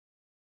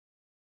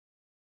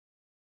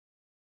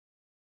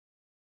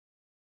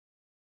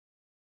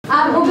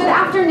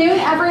afternoon,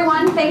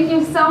 everyone. Thank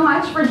you so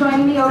much for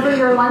joining me over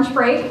your lunch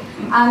break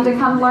to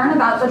come learn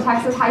about the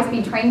Texas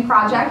High-Speed Train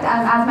Project.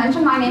 As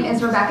mentioned, my name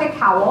is Rebecca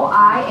Cowle.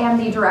 I am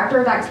the Director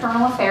of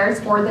External Affairs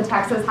for the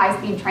Texas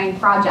High-Speed Train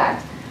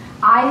Project.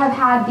 I have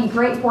had the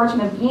great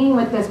fortune of being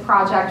with this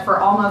project for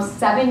almost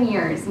 7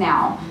 years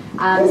now.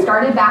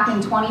 Started back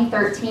in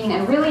 2013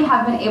 and really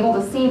have been able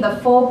to see the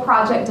full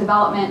project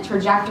development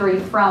trajectory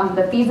from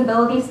the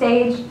feasibility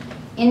stage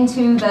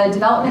into the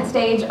development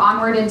stage,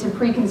 onward into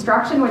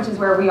pre-construction, which is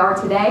where we are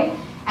today,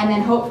 and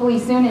then hopefully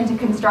soon into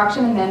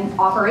construction and then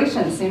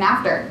operations soon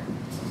after.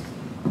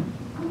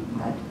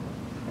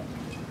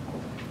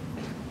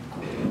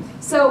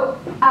 So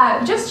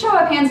just show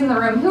of hands in the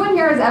room, who in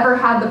here has ever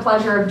had the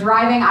pleasure of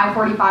driving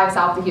I-45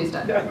 south to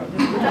Houston?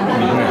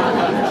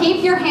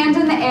 Keep your hand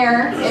in the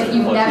air if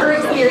you've never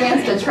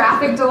experienced a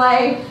traffic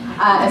delay,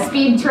 a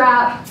speed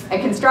trap, a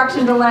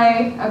construction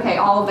delay. Okay,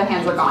 all of the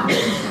hands are gone.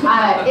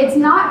 It's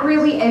not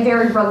really a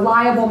very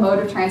reliable mode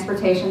of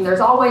transportation. There's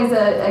always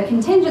a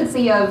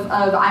contingency of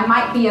I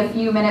might be a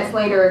few minutes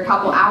late or a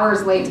couple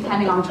hours late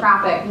depending on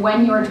traffic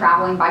when you're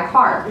traveling by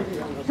car.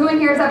 Who in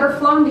here has ever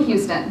flown to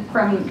Houston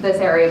from this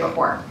area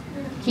before?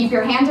 Keep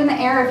your hand in the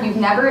air if you've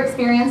never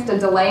experienced a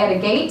delay at a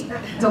gate,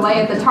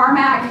 delay at the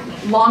tarmac,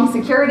 long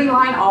security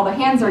line, all the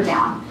hands are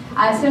down.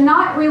 So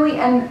not really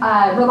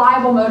a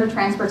reliable mode of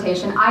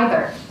transportation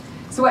either.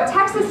 So what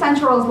Texas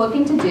Central is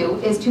looking to do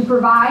is to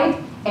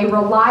provide a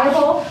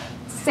reliable,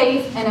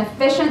 safe, and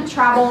efficient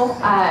travel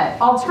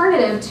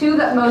alternative to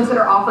the modes that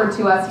are offered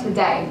to us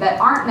today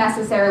that aren't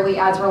necessarily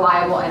as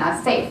reliable and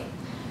as safe.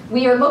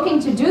 We are looking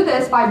to do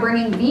this by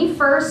bringing the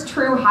first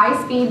true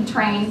high-speed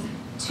train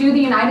to the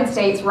United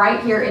States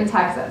right here in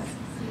Texas.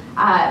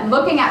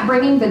 Looking at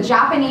bringing the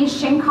Japanese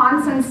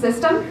Shinkansen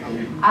system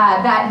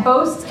that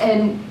boasts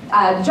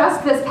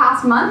just this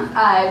past month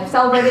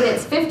celebrated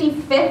its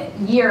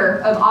 55th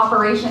year of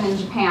operation in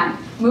Japan,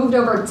 moved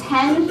over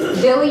 10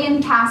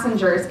 billion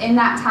passengers in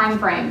that time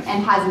frame,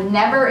 and has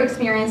never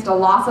experienced a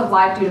loss of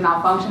life due to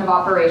malfunction of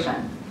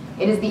operation.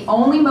 It is the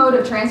only mode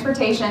of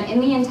transportation in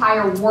the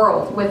entire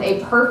world with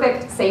a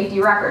perfect safety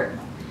record.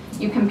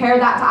 You compare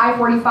that to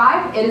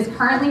I-45, it is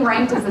currently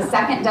ranked as the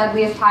second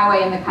deadliest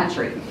highway in the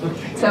country.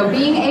 So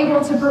being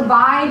able to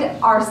provide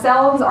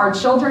ourselves, our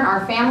children,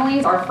 our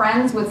families, our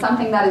friends with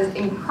something that is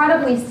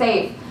incredibly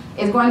safe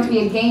is going to be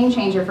a game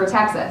changer for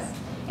Texas.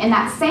 In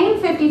that same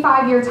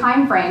 55-year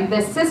time frame,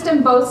 this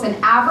system boasts an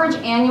average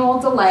annual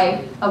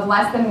delay of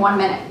less than 1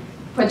 minute.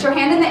 Put your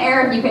hand in the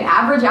air if you can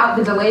average out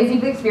the delays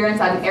you've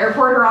experienced at an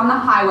airport or on the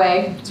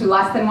highway to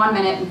less than 1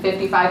 minute in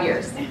 55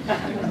 years.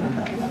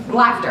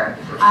 Laughter.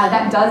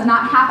 That does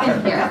not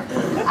happen here.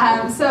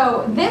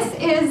 So this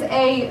is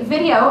a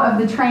video of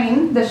the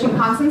train, the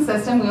Shinkansen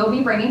system we will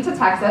be bringing to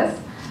Texas.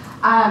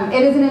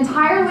 It is an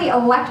entirely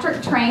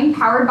electric train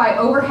powered by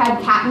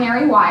overhead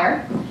catenary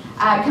wire.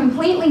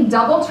 Completely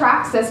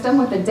double-track system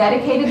with a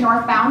dedicated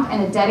northbound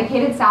and a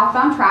dedicated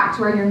southbound track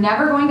to where you're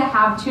never going to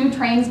have two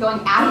trains going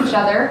at each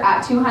other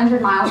at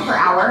 200 miles per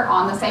hour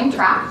on the same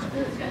track.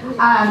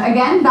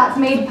 Again, that's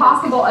made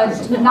possible, a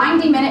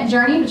 90-minute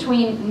journey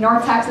between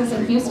North Texas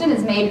and Houston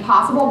is made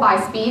possible by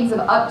speeds of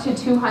up to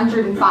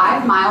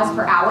 205 miles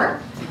per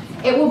hour.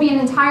 It will be an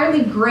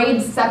entirely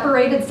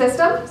grade-separated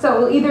system, so it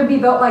will either be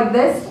built like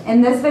this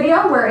in this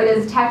video, where it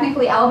is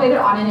technically elevated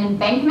on an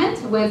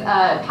embankment with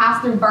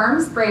pass-through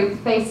berms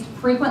spaced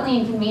frequently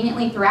and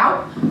conveniently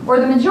throughout, or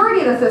the majority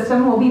of the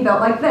system will be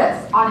built like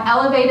this, on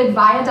elevated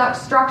viaduct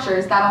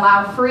structures that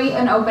allow free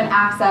and open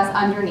access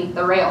underneath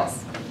the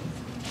rails.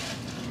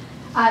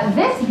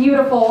 This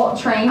beautiful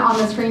train on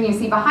the screen you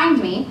see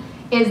behind me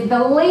is the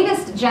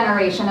latest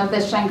generation of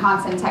this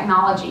Shinkansen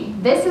technology.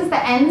 This is the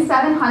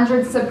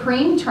N700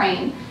 Supreme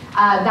train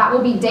that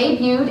will be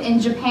debuted in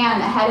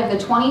Japan ahead of the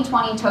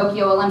 2020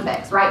 Tokyo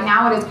Olympics. Right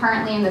now it is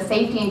currently in the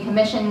safety and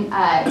commission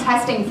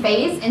testing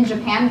phase in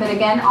Japan, but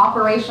again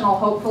operational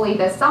hopefully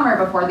this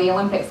summer before the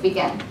Olympics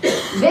begin.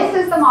 This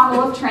is the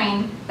model of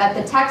train that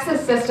the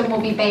Texas system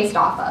will be based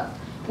off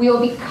of. We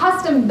will be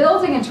custom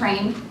building a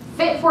train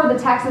fit for the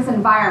Texas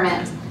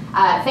environment.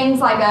 Things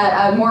like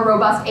a more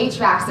robust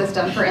HVAC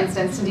system, for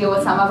instance, to deal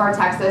with some of our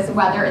Texas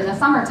weather in the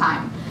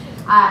summertime.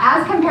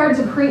 As compared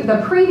to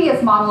the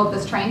previous model of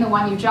this train, the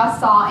one you just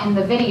saw in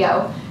the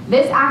video,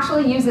 this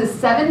actually uses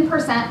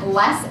 7%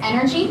 less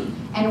energy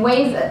and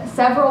weighs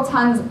several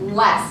tons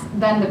less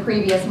than the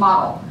previous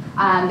model.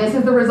 This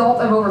is the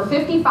result of over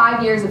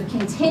 55 years of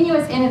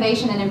continuous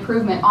innovation and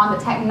improvement on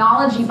the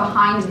technology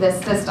behind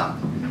this system.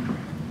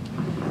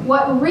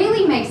 What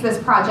really makes this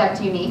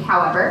project unique,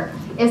 however,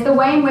 is the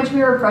way in which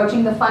we are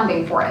approaching the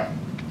funding for it.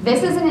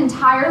 This is an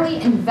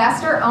entirely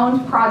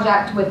investor-owned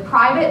project with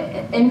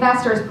private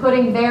investors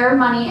putting their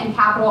money and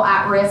capital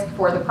at risk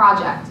for the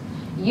project.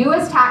 You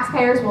as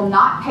taxpayers will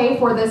not pay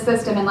for this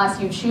system unless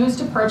you choose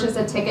to purchase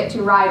a ticket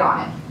to ride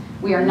on it.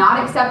 We are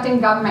not accepting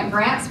government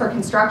grants for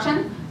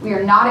construction. We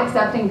are not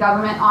accepting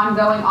government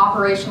ongoing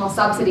operational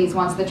subsidies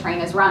once the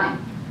train is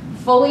running.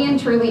 Fully and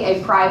truly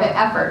a private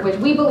effort, which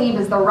we believe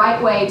is the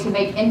right way to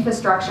make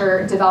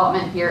infrastructure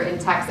development here in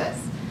Texas.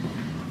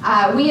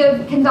 We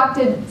have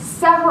conducted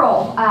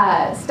several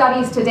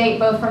studies to date,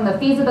 both from the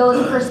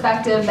feasibility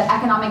perspective, the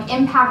economic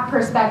impact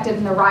perspective,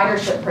 and the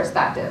ridership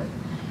perspective.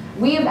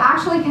 We have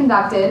actually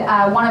conducted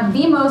one of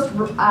the most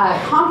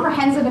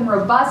comprehensive and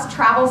robust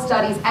travel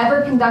studies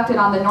ever conducted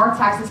on the North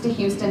Texas to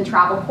Houston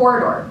travel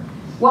corridor.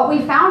 What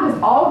we found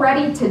is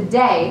already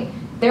today,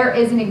 there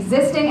is an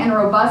existing and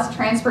robust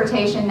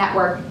transportation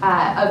network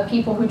of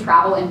people who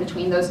travel in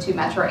between those two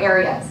metro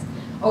areas.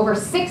 Over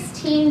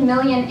 16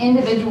 million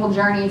individual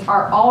journeys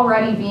are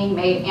already being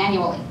made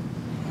annually.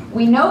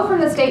 We know from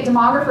the state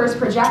demographer's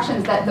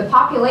projections that the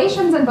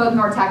populations in both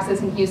North Texas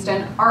and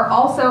Houston are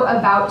also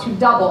about to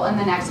double in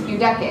the next few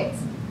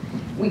decades.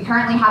 We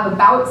currently have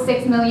about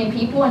 6 million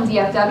people in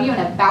DFW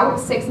and about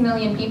 6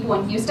 million people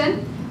in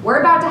Houston. We're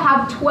about to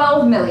have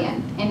 12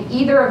 million in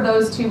either of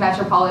those two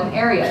metropolitan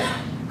areas.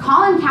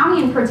 Collin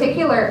County in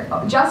particular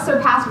just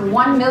surpassed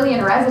 1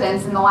 million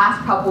residents in the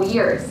last couple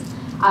years.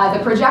 The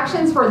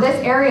projections for this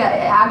area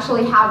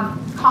actually have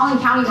Collin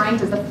County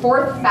ranked as the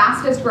 4th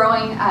fastest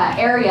growing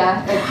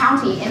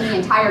county in the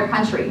entire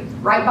country,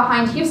 right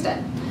behind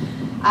Houston.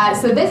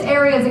 So this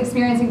area is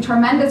experiencing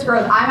tremendous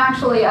growth. I'm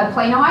actually a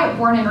Planoite,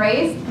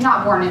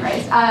 not born and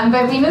raised,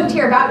 but we moved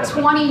here about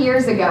 20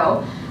 years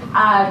ago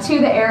to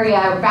the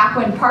area back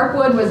when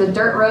Parkwood was a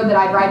dirt road that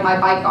I'd ride my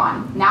bike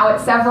on. Now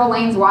it's several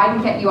lanes wide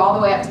and get you all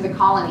the way up to the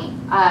Colony.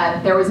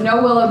 There was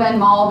no Willow Bend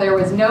Mall, there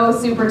was no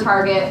Super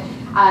Target,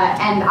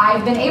 and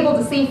I've been able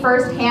to see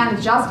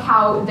firsthand just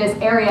how this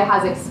area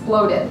has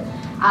exploded.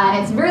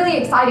 And it's a really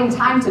exciting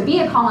time to be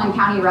a Collin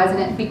County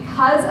resident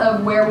because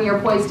of where we are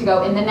poised to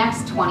go in the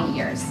next 20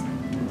 years.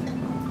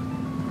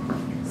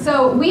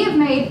 So we have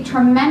made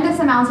tremendous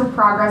amounts of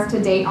progress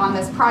to date on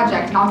this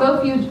project, and I'll go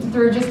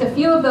through just a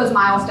few of those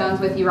milestones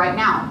with you right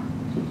now.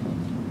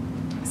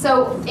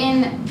 So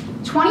in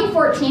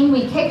 2014,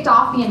 we kicked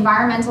off the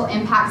environmental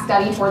impact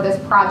study for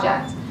this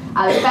project.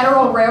 The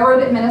Federal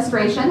Railroad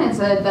Administration, it's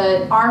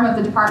the arm of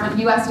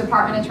the U.S.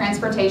 Department of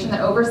Transportation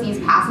that oversees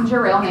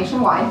passenger rail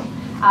nationwide,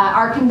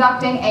 are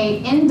conducting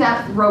an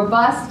in-depth,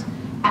 robust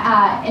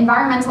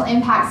environmental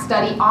impact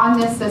study on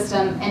this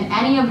system and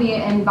any of the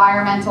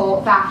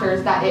environmental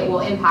factors that it will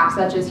impact,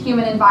 such as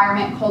human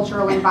environment,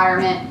 cultural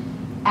environment,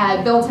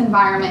 built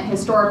environment,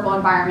 historical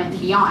environment,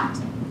 and beyond.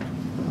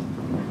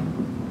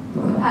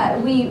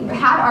 We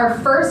had our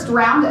first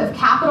round of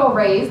capital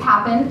raise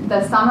happen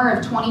the summer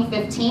of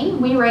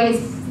 2015. We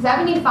raised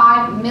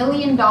 $75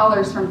 million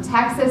from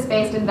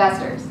Texas-based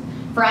investors.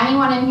 For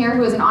anyone in here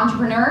who is an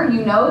entrepreneur,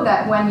 you know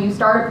that when you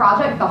start a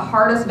project, the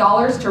hardest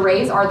dollars to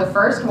raise are the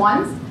first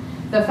ones.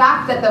 The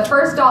fact that the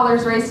first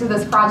dollars raised to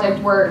this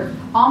project were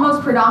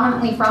almost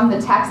predominantly from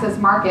the Texas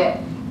market,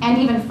 and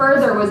even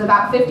further was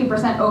about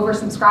 50%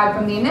 oversubscribed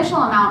from the initial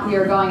amount we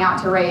were going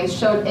out to raise,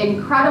 showed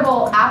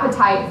incredible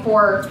appetite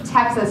for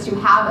Texas to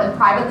have a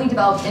privately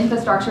developed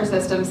infrastructure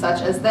system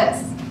such as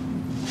this.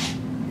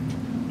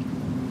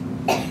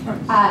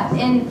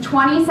 In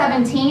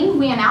 2017,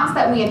 we announced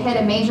that we had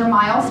hit a major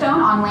milestone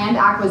on land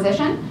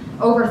acquisition.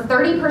 Over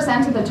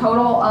 30% of the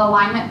total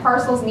alignment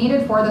parcels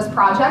needed for this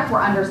project were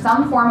under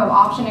some form of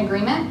option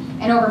agreement,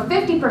 and over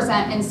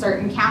 50% in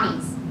certain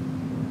counties.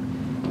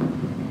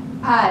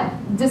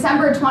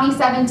 December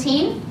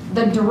 2017,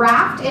 the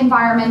draft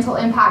environmental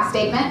impact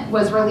statement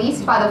was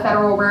released by the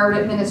Federal Railroad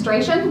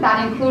Administration.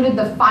 That included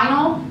the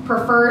final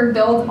preferred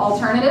build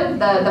alternative,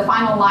 the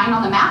final line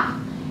on the map.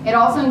 It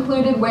also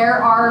included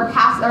where our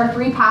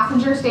 3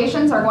 passenger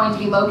stations are going to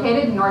be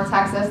located in North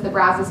Texas, the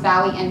Brazos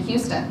Valley, and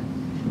Houston.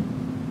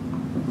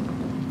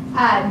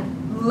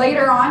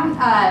 Later on,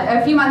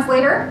 a few months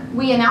later,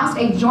 we announced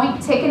a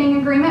joint ticketing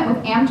agreement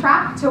with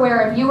Amtrak to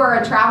where if you are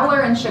a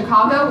traveler in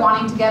Chicago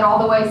wanting to get all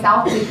the way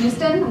south to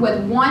Houston,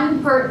 with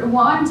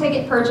one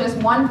ticket purchase,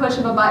 one push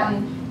of a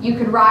button, you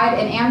could ride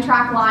an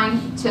Amtrak line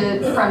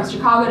from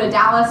Chicago to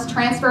Dallas,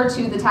 transfer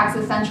to the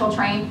Texas Central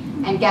train,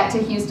 and get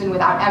to Houston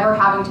without ever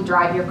having to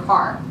drive your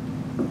car.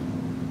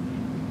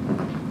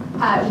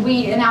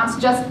 We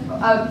announced just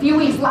a few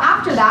weeks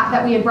after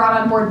that we had brought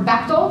on board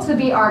Bechtel to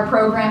be our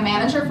program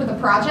manager for the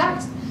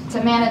project,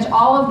 to manage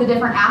all of the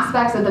different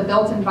aspects of the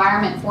built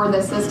environment for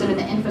this system and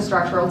the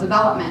infrastructural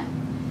development.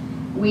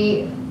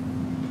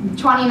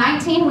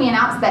 2019, we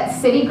announced that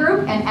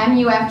Citigroup and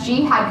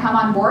MUFG had come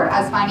on board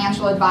as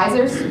financial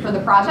advisors for the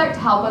project to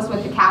help us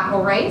with the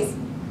capital raise.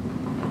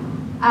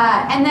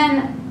 And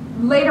then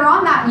later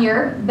on that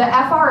year, the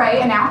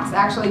FRA announced,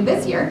 actually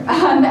this year,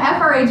 the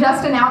FRA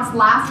just announced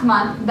last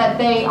month that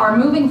they are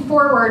moving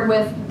forward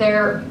with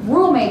their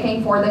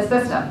rulemaking for this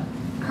system.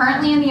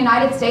 Currently in the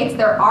United States,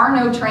 there are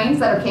no trains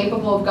that are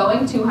capable of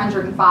going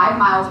 205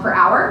 miles per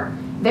hour.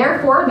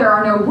 Therefore, there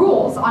are no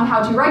rules on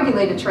how to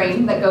regulate a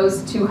train that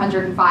goes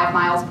 205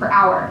 miles per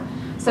hour.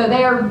 So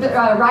they are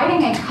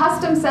writing a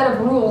custom set of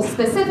rules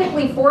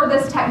specifically for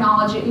this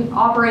technology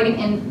operating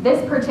in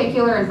this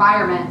particular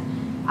environment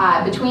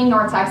between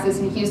North Texas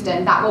and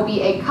Houston. That will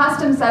be a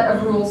custom set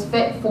of rules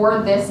fit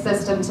for this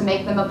system to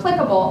make them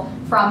applicable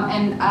from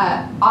an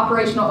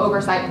operational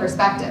oversight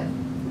perspective.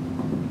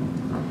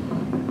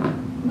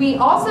 We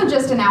also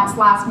just announced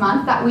last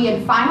month that we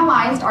had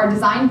finalized our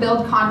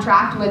design-build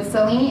contract with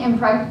Cellini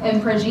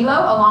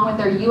Impregilo, along with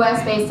their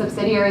US-based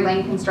subsidiary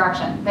Lane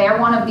Construction. They are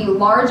one of the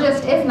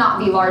largest, if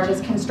not the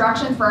largest,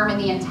 construction firm in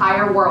the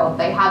entire world.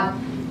 They have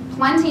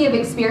plenty of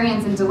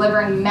experience in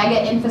delivering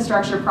mega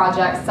infrastructure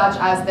projects such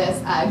as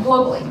this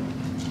globally.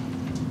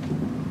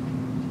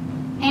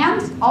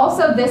 And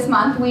also this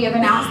month, we have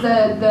announced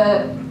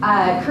the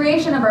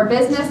creation of our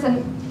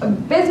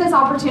business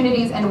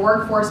opportunities and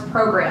workforce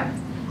program.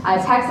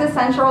 Texas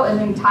Central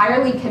is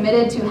entirely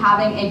committed to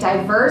having a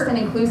diverse and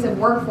inclusive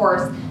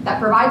workforce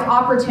that provides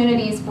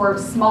opportunities for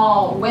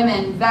small,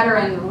 women,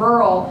 veteran,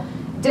 rural,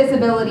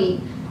 disability,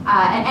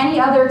 and any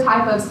other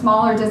type of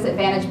small or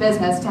disadvantaged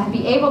business to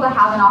be able to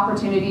have an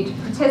opportunity to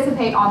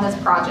participate on this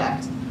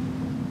project.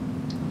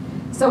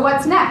 So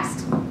what's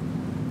next?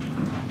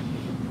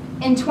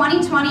 In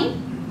 2020,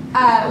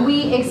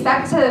 we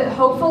expect to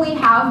hopefully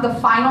have the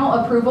final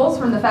approvals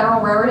from the Federal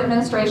Railroad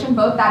Administration,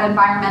 both that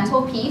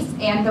environmental piece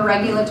and the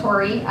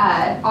regulatory,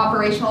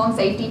 operational and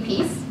safety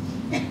piece.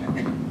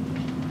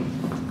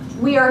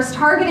 We are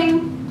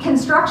targeting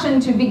construction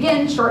to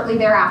begin shortly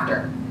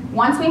thereafter.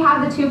 Once we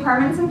have the 2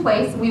 permits in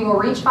place, we will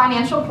reach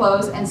financial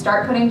close and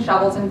start putting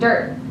shovels in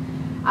dirt.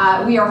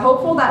 We are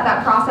hopeful that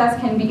that process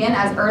can begin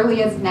as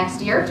early as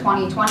next year,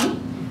 2020.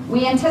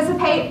 We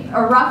anticipate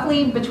a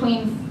roughly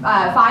between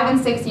 5 and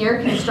 6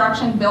 year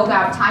construction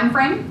build-out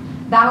timeframe.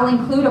 That'll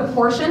include a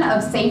portion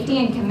of safety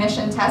and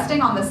commission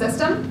testing on the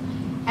system.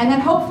 And then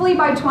hopefully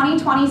by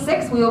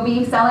 2026, we will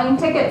be selling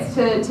tickets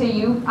to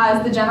you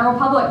as the general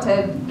public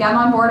to get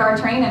on board our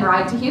train and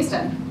ride to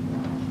Houston.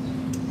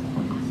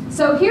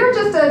 So here are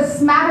just a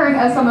smattering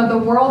of some of the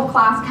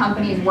world-class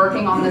companies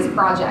working on this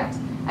project.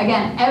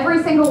 Again,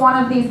 every single one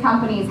of these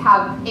companies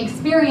have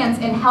experience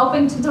in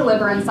helping to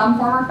deliver in some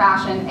form or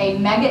fashion a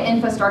mega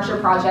infrastructure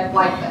project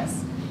like this.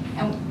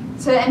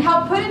 And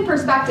help put in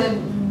perspective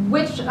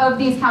which of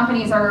these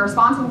companies are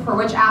responsible for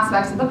which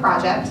aspects of the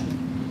project.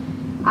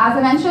 As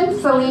I mentioned,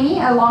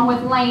 Cellini, along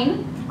with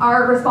Lane,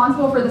 are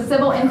responsible for the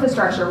civil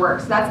infrastructure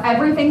works. That's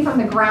everything from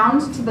the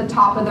ground to the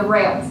top of the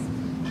rails.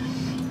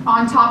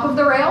 On top of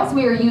the rails,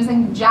 we are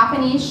using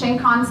Japanese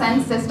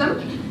Shinkansen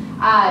system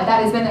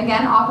that has been,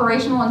 again,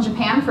 operational in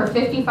Japan for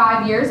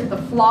 55 years with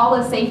a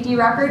flawless safety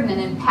record and an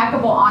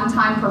impeccable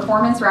on-time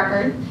performance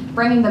record,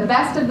 bringing the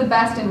best of the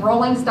best in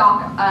rolling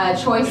stock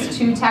choice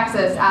to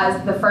Texas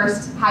as the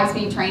first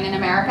high-speed train in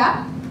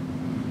America.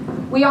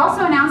 We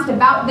also announced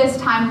about this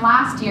time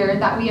last year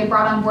that we had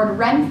brought on board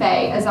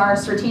Renfe as our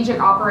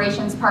strategic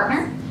operations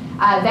partner.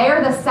 They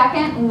are the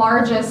 2nd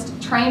largest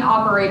train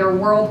operator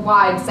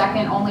worldwide,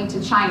 second only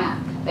to China.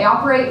 They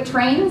operate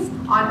trains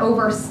on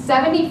over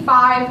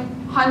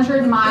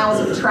 7,500 miles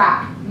of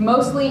track,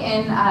 mostly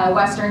in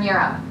Western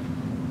Europe.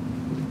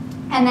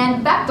 And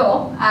then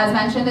Bechtel, as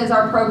mentioned, is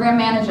our program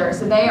manager.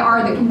 So they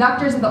are the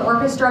conductors of the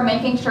orchestra,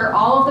 making sure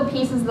all of the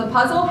pieces of the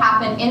puzzle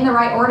happen in the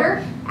right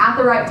order, at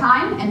the right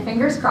time, and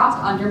fingers crossed,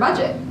 under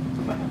budget.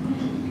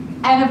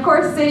 And of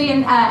course, Citi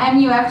and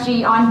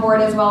MUFG on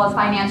board, as well as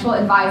financial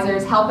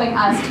advisors, helping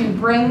us to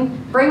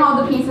bring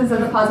all the pieces of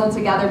the puzzle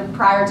together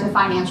prior to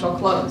financial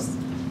close.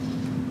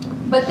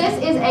 But this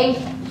is a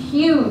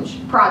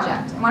huge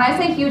project. And when I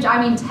say huge, I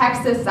mean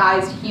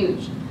Texas-sized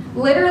huge.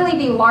 Literally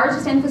the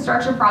largest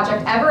infrastructure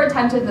project ever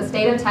attempted in the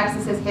state of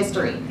Texas's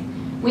history.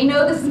 We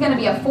know this is going to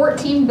be a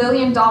 $14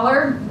 billion,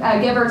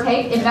 give or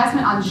take,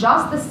 investment on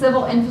just the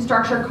civil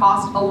infrastructure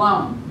cost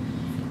alone.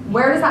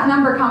 Where does that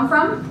number come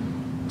from?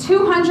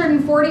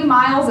 240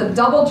 miles of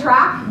double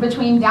track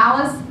between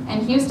Dallas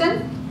and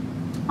Houston,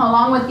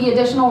 along with the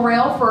additional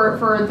rail for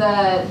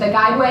the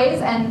guideways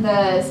and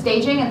the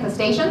staging at the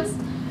stations.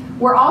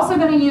 We're also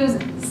going to use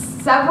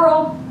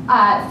several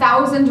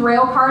thousand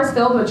rail cars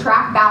filled with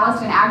track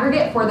ballast and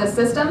aggregate for the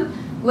system,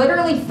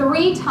 literally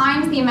 3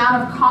 times the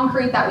amount of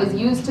concrete that was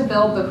used to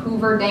build the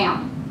Hoover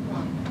Dam.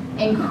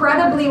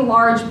 Incredibly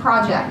large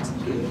project.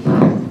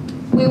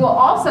 We will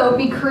also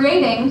be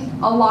creating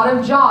a lot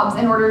of jobs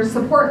in order to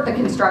support the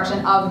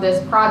construction of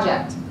this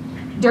project.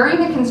 During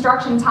the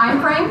construction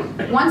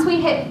timeframe, once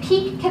we hit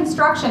peak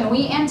construction,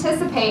 we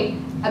anticipate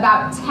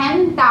about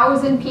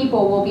 10,000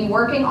 people will be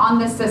working on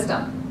this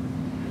system.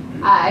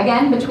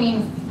 Again,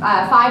 between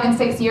 5 and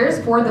 6 years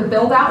for the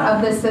build out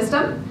of this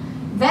system.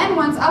 Then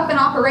once up and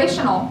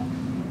operational,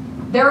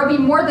 there will be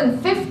more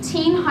than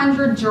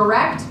 1,500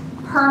 direct,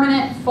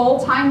 permanent,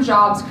 full-time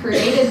jobs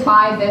created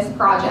by this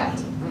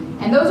project.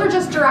 And those are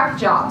just direct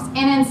jobs.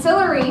 In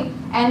ancillary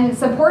and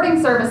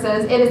supporting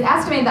services, it is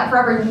estimated that for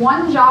every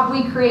 1 job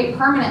we create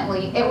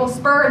permanently, it will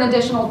spur an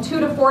additional 2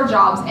 to 4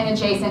 jobs in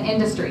adjacent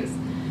industries.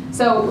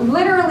 So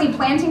literally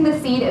planting the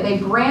seed of a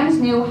brand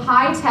new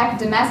high-tech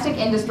domestic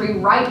industry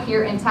right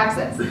here in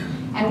Texas.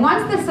 And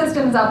once the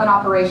system is up and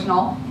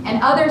operational,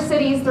 and other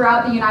cities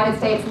throughout the United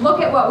States look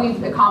at what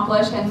we've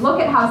accomplished and look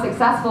at how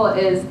successful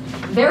it is,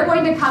 they're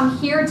going to come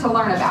here to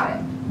learn about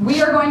it.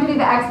 We are going to be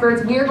the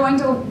experts. We are going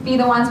to be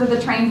the ones with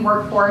the trained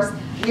workforce.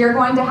 We are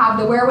going to have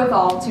the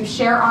wherewithal to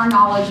share our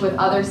knowledge with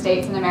other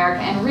states in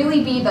America and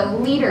really be the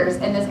leaders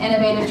in this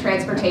innovative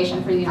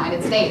transportation for the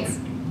United States.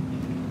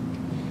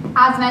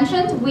 As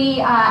mentioned, we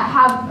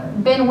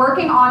have been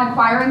working on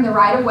acquiring the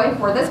right-of-way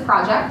for this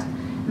project.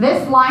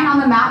 This line on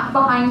the map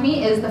behind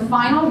me is the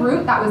final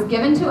route that was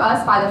given to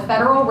us by the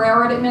Federal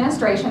Railroad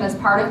Administration as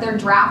part of their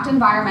draft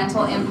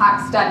environmental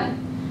impact study.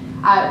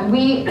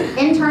 We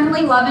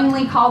internally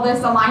lovingly call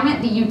this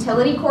alignment the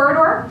utility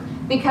corridor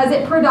because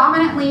it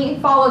predominantly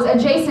follows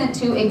adjacent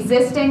to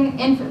existing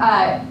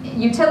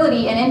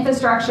utility and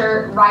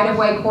infrastructure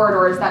right-of-way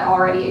corridors that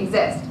already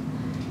exist.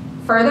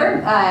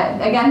 Further,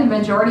 again, the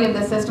majority of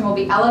the system will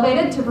be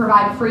elevated to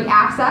provide free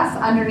access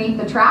underneath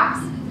the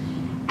tracks,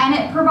 and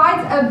it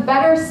provides a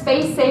better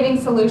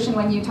space-saving solution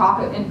when you talk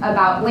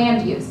about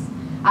land use.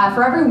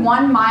 For every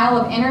 1 mile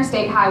of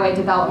interstate highway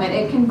development,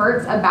 it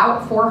converts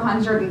about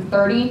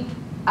 430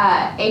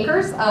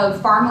 acres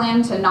of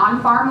farmland to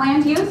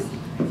non-farmland use.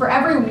 For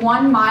every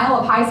 1 mile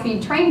of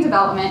high-speed train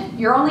development,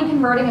 you're only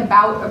converting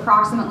about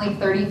approximately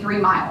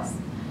 33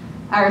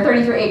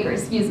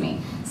 acres, excuse me.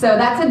 So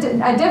that's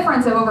a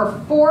difference of over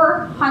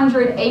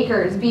 400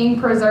 acres being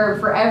preserved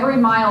for every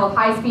mile of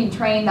high-speed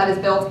train that is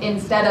built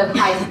instead of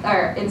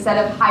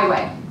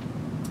highway.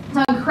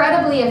 So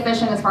incredibly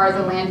efficient as far as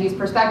a land use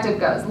perspective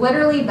goes.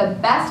 Literally the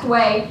best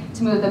way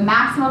to move the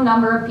maximum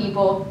number of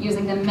people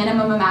using the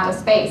minimum amount of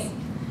space.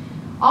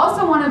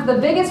 Also, one of the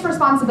biggest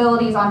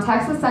responsibilities on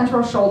Texas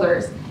Central's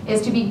shoulders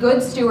is to be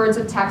good stewards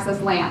of Texas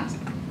land.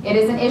 It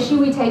is an issue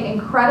we take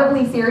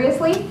incredibly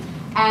seriously,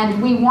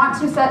 and we want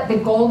to set the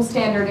gold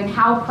standard in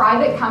how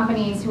private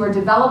companies who are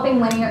developing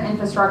linear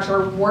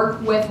infrastructure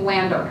work with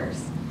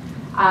landowners.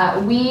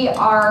 We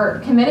are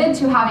committed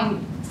to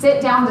having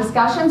sit-down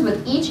discussions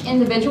with each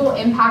individual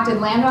impacted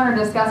landowner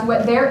to discuss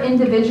what their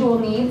individual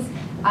needs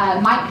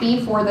might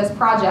be for this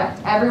project.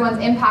 Everyone's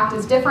impact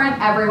is different,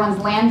 everyone's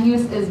land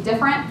use is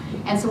different,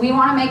 and so we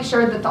want to make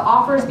sure that the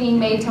offers being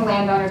made to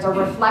landowners are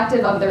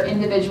reflective of their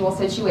individual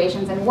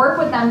situations and work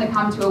with them to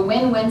come to a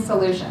win-win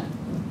solution.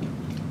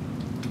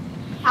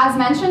 As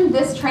mentioned,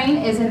 this train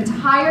is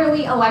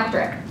entirely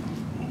electric.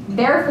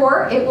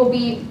 Therefore, it will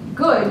be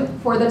good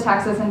for the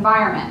Texas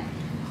environment.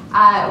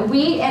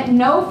 We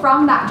know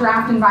from that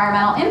draft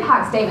environmental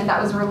impact statement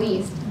that was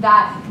released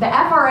that the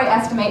FRA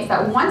estimates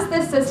that once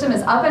this system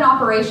is up and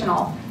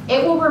operational,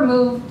 it will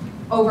remove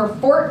over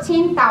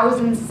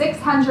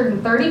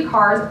 14,630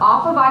 cars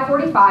off of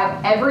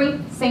I-45 every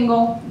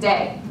single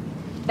day.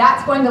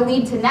 That's going to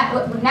lead to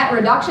net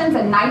reductions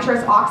in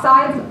nitrous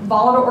oxides,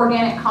 volatile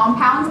organic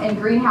compounds, and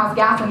greenhouse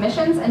gas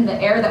emissions in the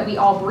air that we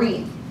all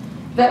breathe.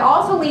 That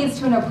also leads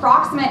to an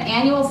approximate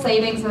annual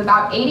savings of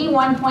about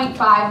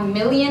 81.5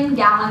 million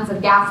gallons of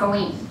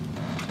gasoline.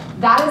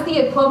 That is the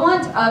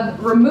equivalent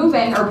of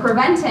removing or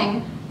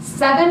preventing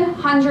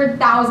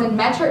 700,000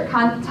 metric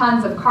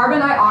tons of carbon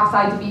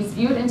dioxide to be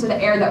spewed into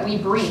the air that we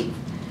breathe.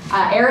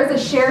 Air is a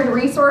shared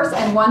resource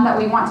and one that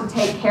we want to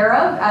take care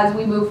of as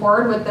we move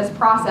forward with this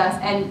process,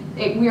 and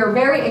we are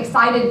very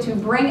excited to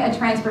bring a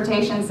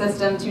transportation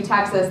system to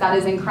Texas that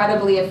is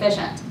incredibly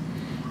efficient.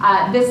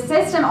 This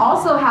system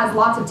also has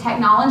lots of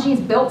technologies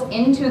built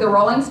into the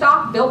rolling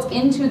stock, built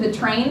into the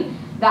train,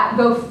 that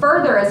go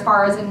further as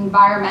far as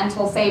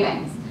environmental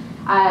savings.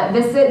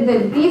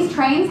 These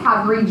trains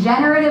have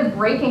regenerative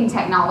braking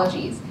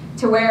technologies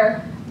to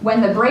where when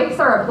the brakes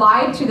are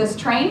applied to this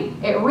train,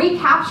 it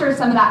recaptures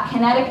some of that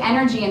kinetic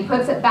energy and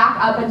puts it back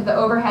up into the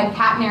overhead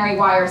catenary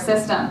wire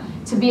system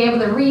to be able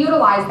to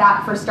reutilize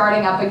that for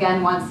starting up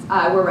again once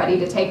we're ready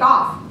to take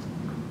off.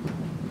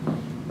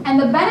 And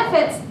the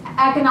benefits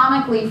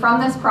economically from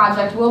this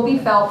project will be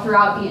felt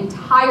throughout the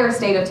entire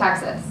state of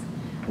Texas.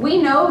 We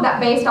know that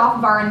based off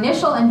of our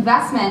initial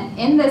investment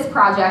in this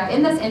project,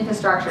 in this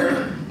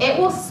infrastructure, it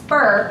will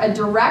spur a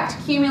direct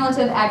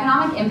cumulative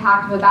economic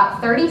impact of about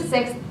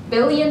 $36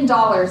 billion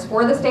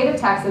for the state of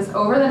Texas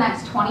over the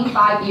next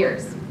 25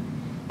 years.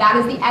 That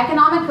is the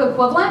economic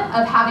equivalent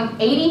of having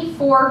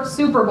 84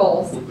 Super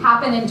Bowls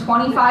happen in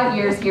 25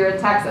 years here in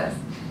Texas.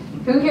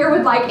 Who here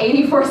would like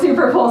 84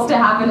 Super Bowls to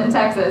happen in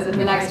Texas in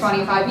the next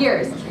 25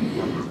 years?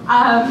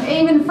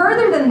 Even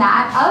further than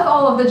that, of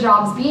all of the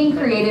jobs being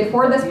created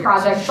for this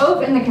project,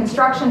 both in the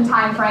construction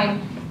time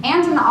frame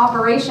and in the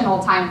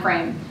operational time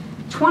frame,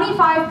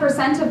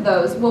 25% of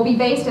those will be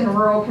based in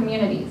rural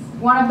communities.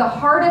 One of the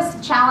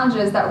hardest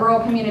challenges that rural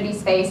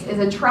communities face is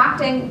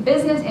attracting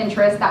business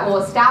interests that will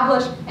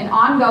establish an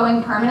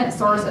ongoing permanent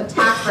source of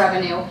tax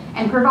revenue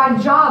and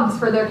provide jobs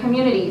for their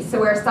communities, so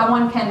where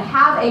someone can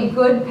have a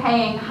good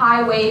paying,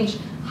 high wage,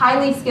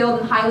 highly skilled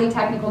and highly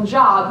technical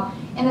job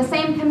in the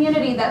same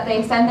community that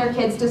they send their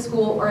kids to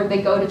school or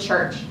they go to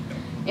church.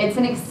 It's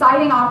an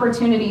exciting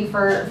opportunity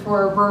for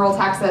rural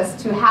Texas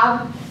to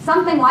have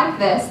something like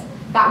this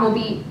that will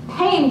be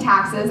paying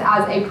taxes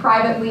as a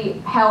privately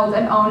held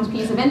and owned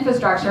piece of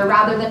infrastructure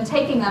rather than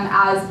taking them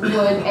as would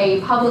a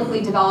publicly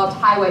developed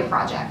highway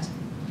project.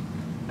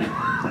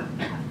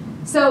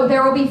 So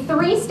there will be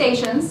 3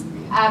 stations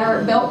that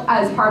are built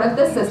as part of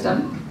this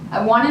system,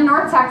 one in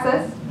North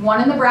Texas,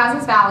 one in the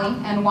Brazos Valley,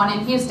 and one in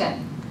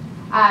Houston.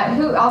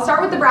 I'll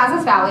start with the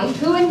Brazos Valley.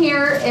 Who in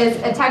here is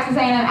a Texas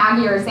A&M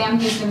Aggie or a Sam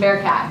Houston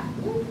Bearcat?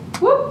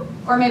 Whoop!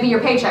 Or maybe your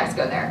paychecks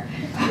go there.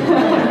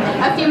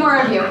 A a few more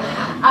of you.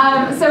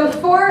 So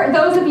for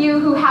those of you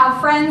who have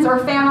friends or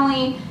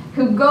family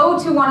who go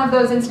to one of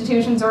those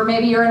institutions, or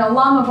maybe you're an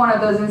alum of one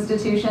of those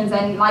institutions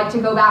and like to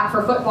go back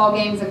for football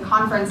games and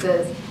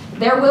conferences,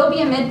 there will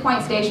be a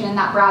midpoint station in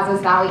that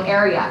Brazos Valley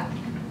area.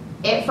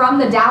 From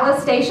the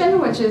Dallas station,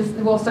 which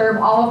will serve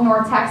all of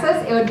North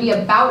Texas, it would be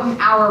about an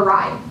hour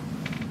ride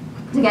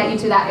to get you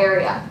to that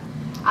area.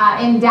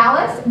 In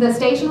Dallas, the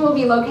station will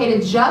be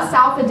located just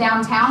south of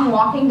downtown,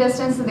 walking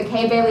distance to the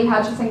K. Bailey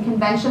Hutchison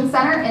Convention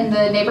Center in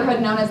the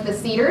neighborhood known as the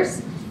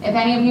Cedars. If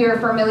any of you are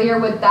familiar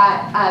with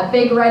that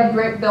big red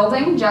brick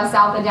building just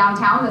south of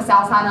downtown, the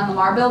Southside on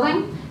Lamar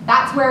building,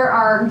 that's where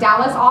our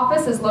Dallas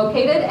office is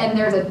located, and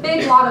there's a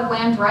big lot of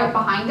land right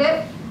behind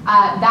it.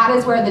 That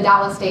is where the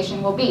Dallas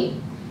station will be.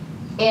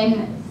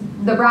 In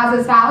the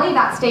Brazos Valley,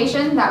 that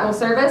station that will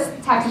service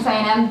Texas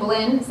A&M,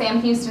 Blinn,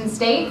 Sam Houston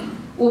State,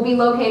 will be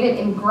located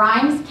in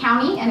Grimes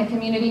County in a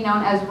community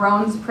known as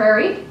Roans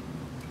Prairie.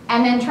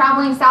 And then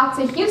traveling south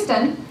to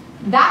Houston,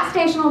 that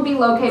station will be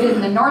located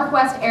in the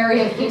northwest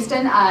area of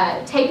Houston,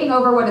 taking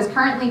over what is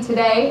currently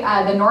today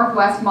the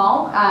Northwest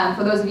Mall.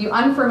 For those of you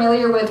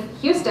unfamiliar with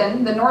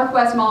Houston, the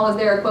Northwest Mall is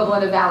their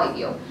equivalent of Valley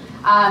View.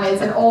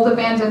 It's an old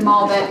abandoned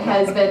mall that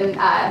has been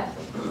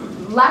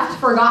left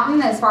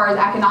forgotten as far as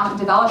economic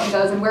development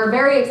goes, and we're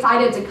very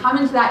excited to come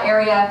into that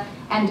area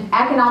and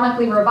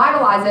economically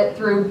revitalize it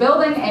through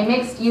building a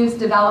mixed-use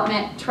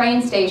development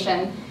train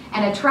station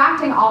and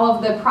attracting all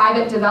of the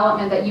private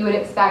development that you would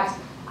expect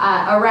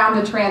around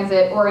a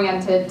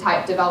transit-oriented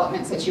type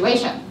development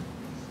situation.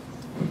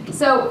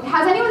 So,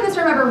 has anyone in this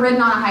room ever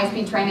ridden on a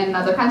high-speed train in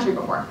another country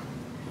before?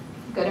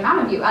 Good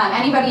amount of you.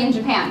 Anybody in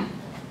Japan?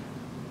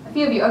 A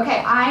few of you.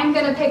 Okay, I'm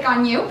going to pick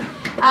on you.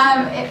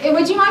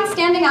 Would you mind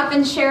standing up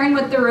and sharing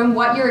with the room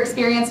what your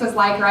experience was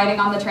like riding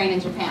on the train in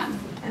Japan?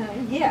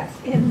 Yes,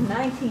 in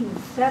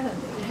 1970.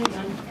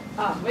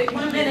 Wait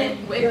 1 minute.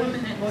 Wait 1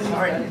 minute.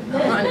 Sorry.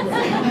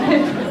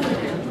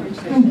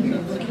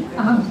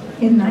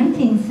 In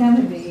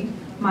 1970,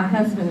 my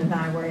husband and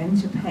I were in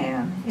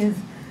Japan. His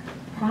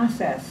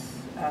process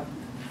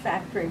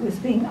factory was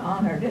being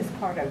honored as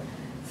part of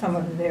some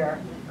of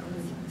their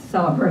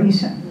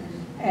celebration.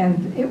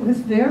 And it was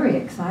very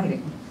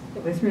exciting.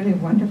 It was really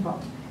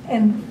wonderful.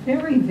 And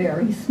very,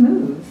 very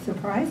smooth,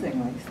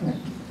 surprisingly smooth.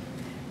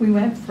 We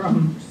went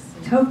from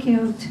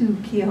Tokyo to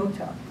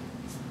Kyoto.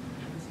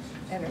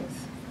 And it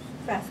was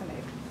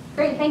fascinating.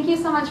 Great, thank you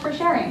so much for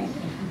sharing.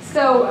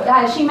 So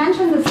she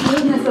mentioned the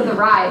smoothness of the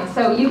ride.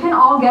 So you can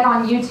all get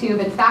on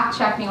YouTube and fact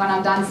check me when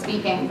I'm done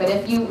speaking. But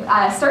if you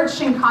search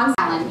Shinkansen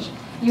Challenge,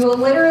 you will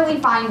literally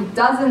find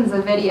dozens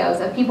of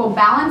videos of people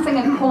balancing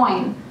a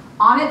coin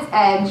on its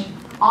edge,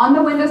 on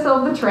the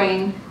windowsill of the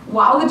train,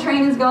 while the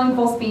train is going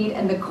full speed,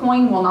 and the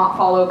coin will not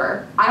fall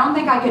over. I don't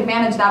think I could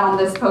manage that on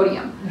this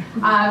podium.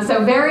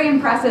 So very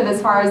impressive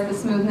as far as the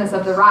smoothness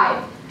of the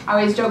ride. I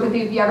always joke with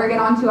you, if you ever get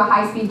onto a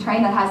high-speed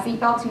train that has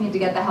seatbelts, you need to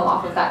get the hell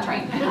off of that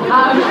train.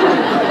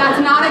 That's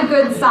not a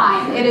good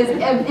sign. It is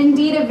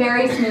indeed a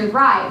very smooth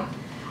ride.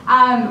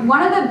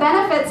 One of the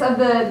benefits of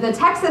the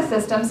Texas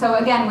system, so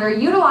again, we're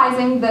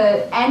utilizing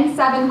the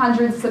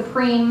N700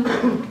 Supreme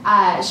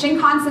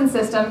Shinkansen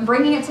system,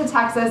 bringing it to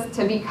Texas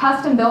to be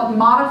custom-built,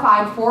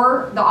 modified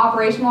for the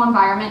operational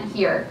environment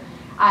here.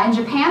 In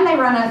Japan, they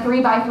run a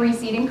 3x3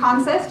 seating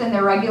consist in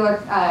their regular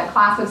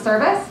class of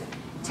service.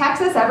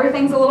 Texas,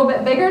 everything's a little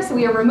bit bigger, so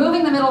we are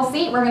removing the middle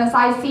seat. We're going to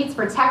size seats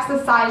for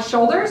Texas-sized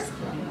shoulders.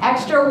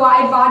 Extra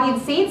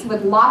wide-bodied seats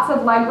with lots of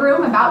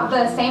legroom, about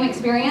the same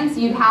experience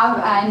you'd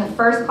have in the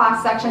first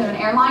class section of an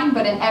airline,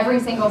 but in every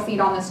single seat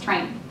on this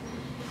train.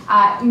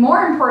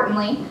 More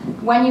importantly,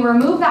 when you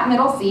remove that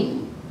middle seat,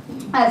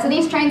 so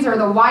these trains are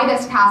the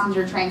widest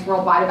passenger trains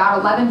worldwide, about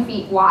 11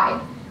 feet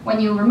wide. When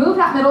you remove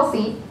that middle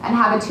seat and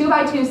have a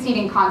 2x2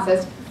 seating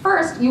consist,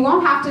 first, you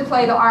won't have to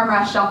play the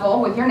armrest shuffle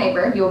with your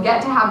neighbor. You'll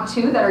get to have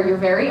two that are your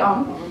very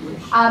own.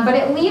 But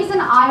it leaves an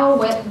aisle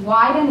width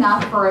wide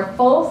enough for a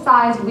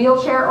full-size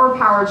wheelchair or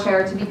power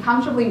chair to be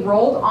comfortably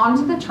rolled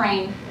onto the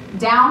train,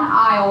 down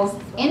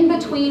aisles, in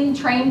between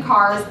train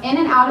cars, in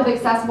and out of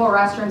accessible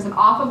restrooms, and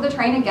off of the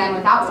train again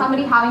without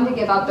somebody having to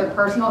give up their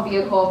personal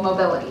vehicle of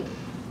mobility.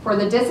 For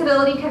the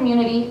disability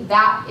community,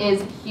 that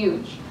is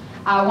huge.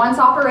 Once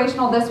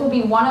operational, this will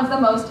be one of the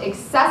most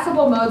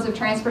accessible modes of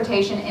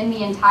transportation in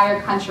the entire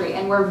country,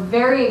 and we're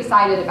very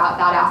excited about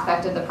that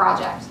aspect of the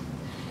project.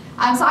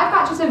 So I've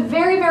got just a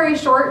very, very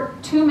short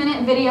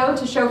 2-minute video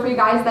to show for you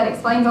guys that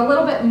explains a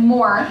little bit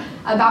more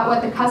about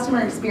what the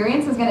customer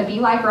experience is going to be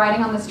like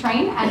riding on this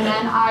train, and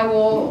then I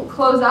will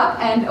close up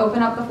and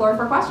open up the floor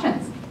for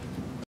questions.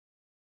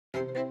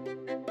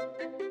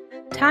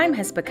 Time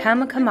has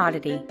become a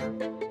commodity.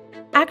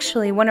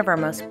 Actually, one of our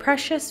most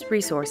precious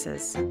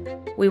resources.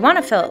 We want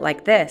to fill it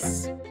like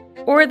this,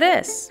 or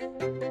this.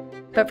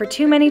 But for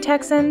too many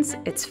Texans,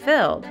 it's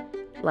filled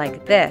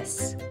like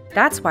this.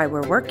 That's why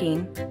we're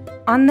working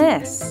on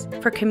this.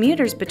 For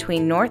commuters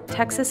between North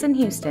Texas and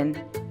Houston,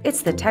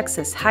 it's the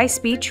Texas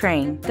high-speed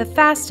train, the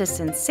fastest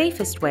and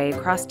safest way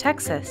across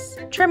Texas,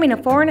 trimming a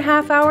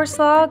 4.5-hour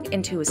slog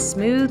into a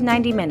smooth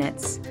 90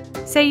 minutes.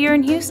 Say you're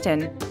in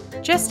Houston,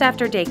 just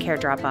after daycare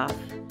drop-off.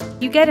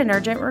 You get an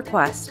urgent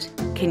request.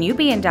 Can you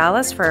be in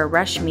Dallas for a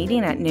rush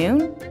meeting at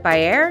noon? By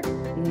air?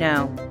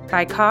 No.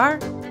 By car?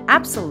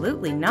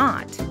 Absolutely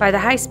not. By the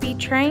high-speed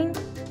train?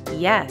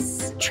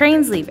 Yes.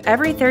 Trains leave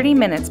every 30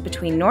 minutes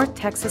between North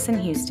Texas and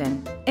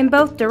Houston, in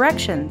both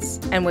directions.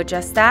 And with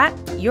just that,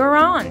 you're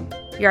on.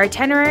 Your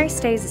itinerary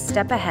stays a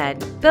step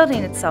ahead,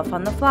 building itself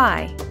on the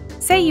fly.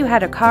 Say you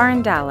had a car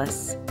in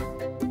Dallas.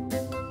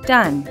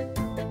 Done.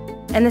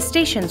 And the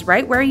station's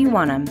right where you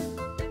want them.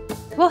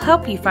 We'll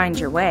help you find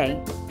your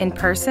way, in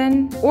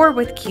person or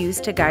with cues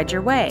to guide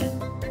your way.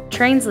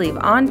 Trains leave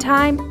on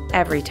time,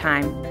 every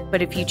time,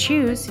 but if you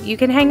choose, you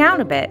can hang out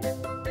a bit.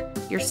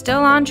 You're still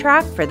on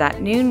track for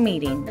that noon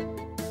meeting.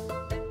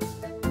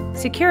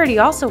 Security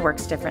also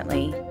works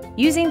differently,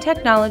 using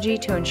technology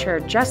to ensure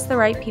just the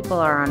right people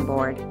are on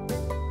board.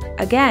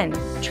 Again,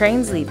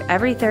 trains leave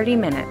every 30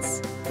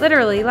 minutes,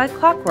 literally like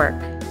clockwork.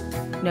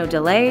 No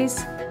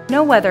delays,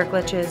 no weather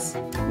glitches,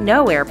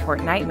 no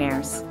airport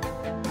nightmares.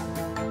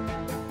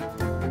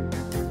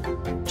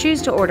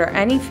 Choose to order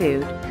any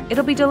food.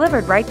 It'll be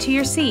delivered right to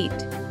your seat.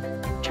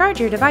 Charge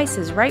your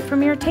devices right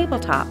from your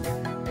tabletop.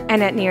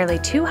 And at nearly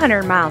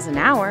 200 miles an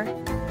hour,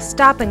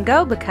 stop and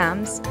go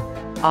becomes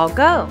all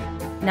go.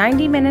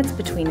 90 minutes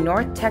between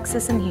North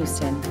Texas and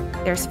Houston.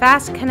 There's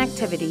fast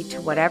connectivity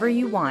to whatever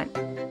you want.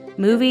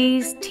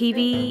 Movies,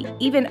 TV,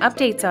 even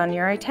updates on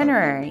your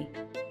itinerary.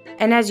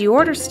 And as you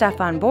order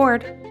stuff on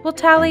board, we'll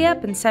tally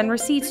up and send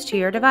receipts to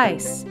your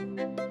device.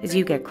 As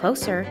you get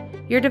closer,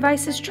 your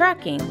device is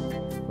tracking,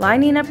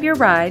 lining up your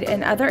ride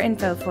and other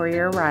info for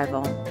your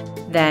arrival.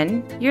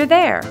 Then, you're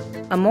there.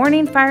 A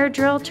morning fire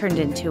drill turned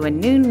into a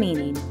noon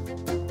meeting.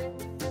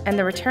 And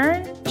the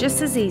return,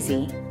 just as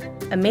easy,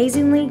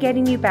 amazingly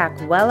getting you back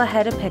well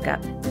ahead of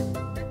pickup.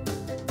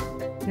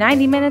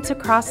 90 minutes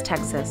across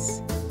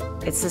Texas.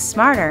 It's the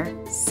smarter,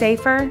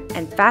 safer,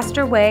 and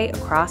faster way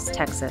across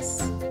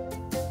Texas.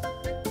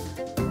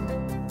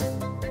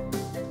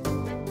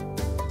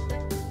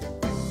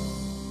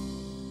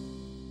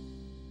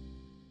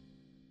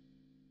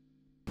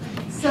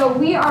 So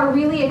we are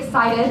really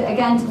excited,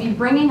 again, to be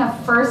bringing a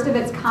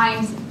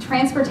first-of-its-kind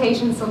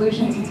transportation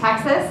solution to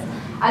Texas.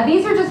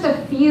 These are just a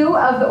few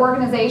of the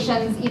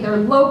organizations, either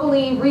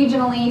locally,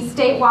 regionally,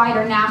 statewide,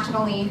 or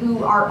nationally,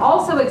 who are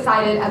also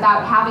excited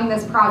about having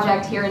this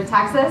project here in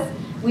Texas.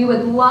 We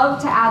would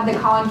love to add the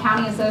Collin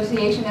County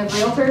Association of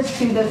Realtors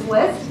to this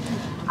list.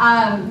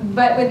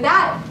 But with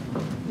that,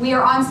 we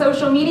are on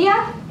social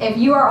media. If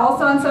you are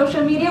also on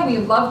social media, we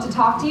would love to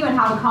talk to you and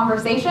have a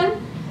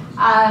conversation.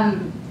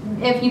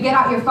 If you get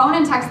out your phone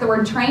and text the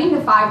word train to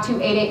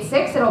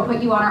 52886, it'll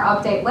put you on our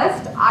update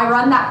list. I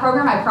run that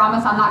program. I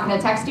promise I'm not going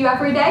to text you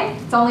every day.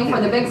 It's only for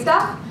the big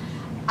stuff.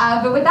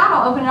 But with that,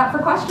 I'll open it up for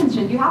questions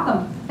should you have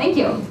them. Thank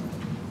you.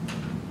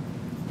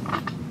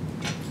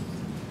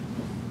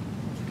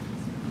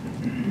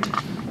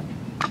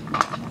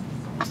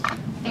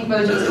 I think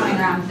Boji's coming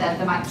around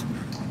the mic.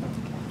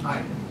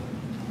 Hi.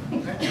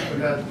 Thank you for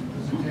that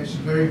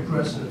presentation. Very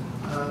impressive.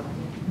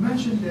 You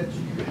mentioned that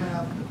you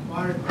have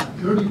acquired about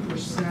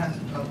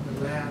 30% of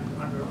the land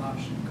under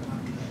option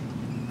contract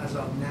as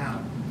of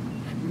now.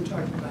 You're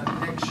talking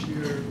about next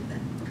year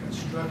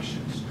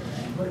construction. So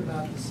what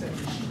about the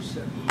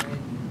 70%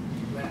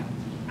 remaining land?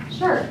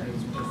 Sure.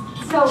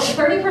 So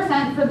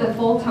 30% for the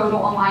full total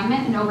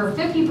alignment and over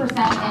 50%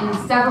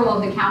 in several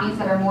of the counties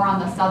that are more on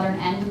the southern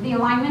end of the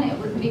alignment. It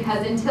was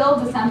because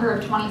until December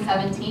of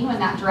 2017, when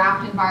that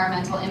draft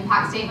environmental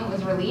impact statement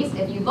was released,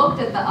 if you looked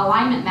at the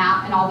alignment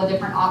map and all the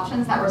different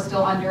options that were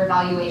still under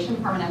evaluation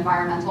from an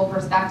environmental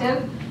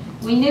perspective,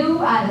 we knew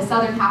the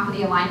southern half of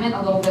the alignment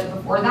a little bit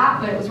before that,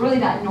 but it was really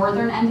that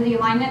northern end of the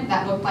alignment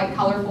that looked like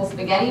colorful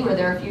spaghetti where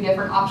there are a few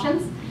different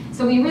options.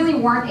 So we really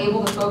weren't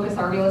able to focus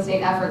our real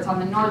estate efforts on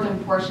the northern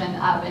portion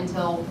up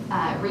until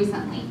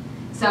recently.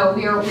 So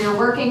we are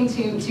working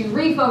to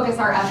refocus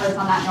our efforts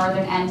on that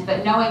northern end,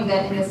 but knowing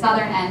that in the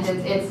southern end,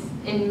 it's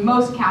in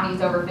most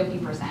counties over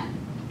 50%.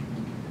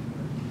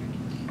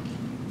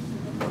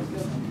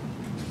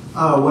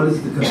 What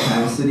is the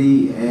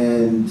capacity,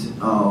 and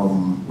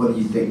what do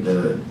you think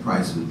the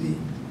price would be?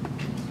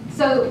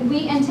 So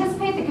we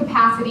anticipate the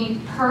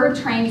capacity per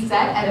train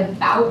set at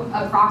about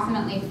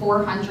approximately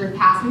 400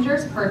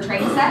 passengers per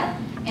train set.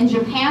 In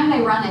Japan,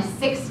 they run a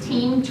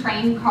 16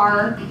 train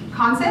car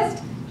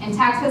consist. In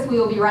Texas, we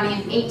will be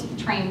running an 8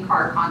 train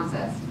car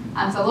consist.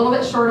 So a little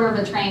bit shorter of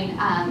a train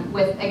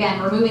with,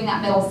 again, removing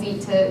that middle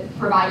seat to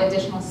provide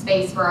additional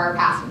space for our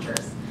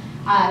passengers.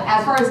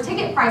 As far as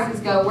ticket prices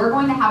go, we're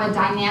going to have a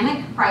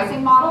dynamic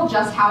pricing model,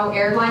 just how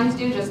airlines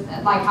do, just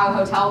like how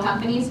hotel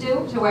companies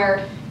do, to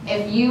where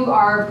if you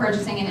are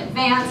purchasing in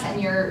advance and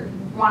you're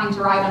wanting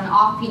to ride on an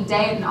off-peak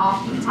day at an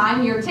off-peak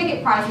time, your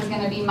ticket price is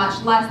going to be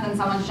much less than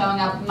someone showing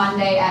up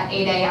Monday at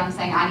 8 a.m.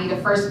 saying, I need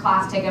a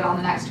first-class ticket on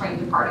the next train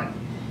departing.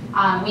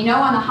 We know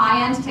on the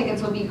high end,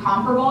 tickets will be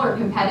comparable or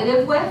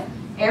competitive with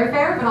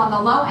airfare, but on the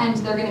low end,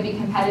 they're going to be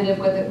competitive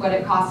with what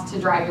it costs to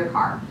drive your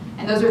car.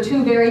 And those are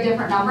two very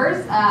different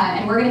numbers,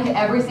 and we're going to hit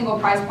every single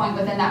price point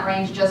within that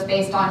range just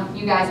based on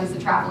you guys as the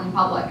traveling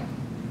public.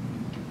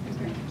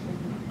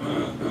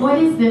 What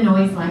is the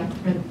noise like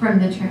from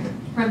the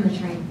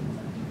train?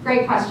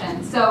 Great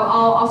question. So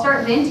I'll start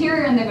with the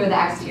interior and then go to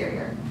the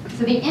exterior.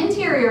 So the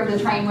interior of the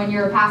train, when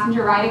you're a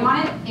passenger riding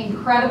on it,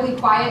 incredibly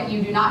quiet.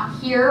 You do not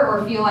hear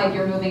or feel like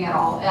you're moving at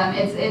all.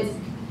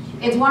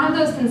 It's one of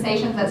those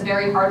sensations that's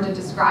very hard to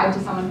describe to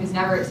someone who's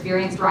never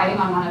experienced riding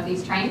on one of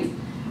these trains.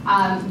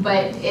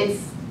 But it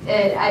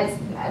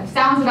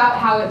sounds about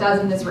how it does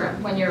in this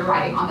room when you're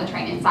riding on the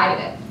train inside of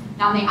it.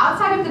 Now on the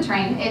outside of the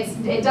train,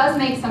 it does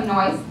make some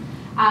noise,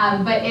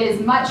 but it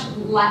is much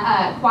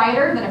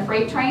quieter than a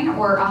freight train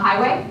or a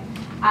highway.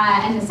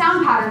 And the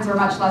sound patterns are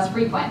much less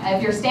frequent.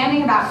 If you're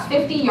standing about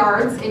 50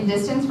 yards in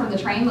distance from the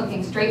train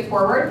looking straight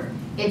forward,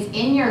 it's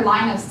in your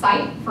line of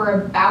sight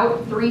for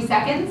about 3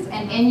 seconds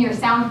and in your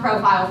sound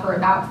profile for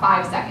about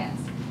 5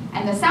 seconds.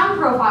 And the sound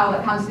profile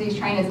that comes to these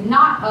trains is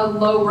not a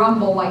low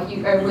rumble like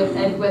with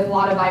a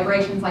lot of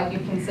vibrations like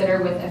you'd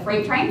consider with a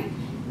freight train.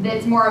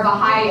 It's more of a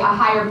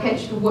higher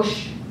pitched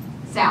whoosh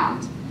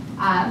sound.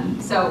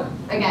 So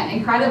again,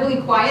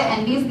 incredibly quiet,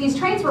 and these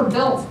trains were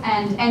built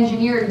and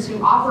engineered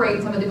to operate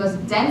in some of the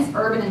most dense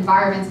urban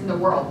environments in the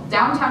world.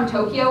 Downtown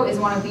Tokyo is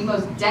one of the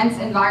most dense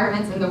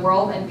environments in the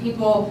world, and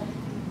people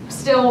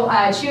still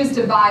choose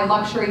to buy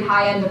luxury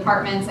high-end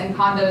apartments and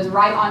condos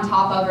right on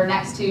top of or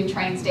next to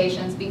train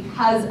stations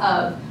because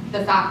of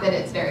the fact that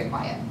it's very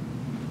quiet.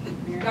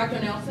 Dr.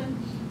 Nelson?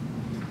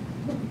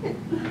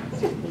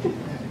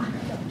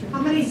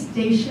 How many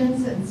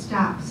stations and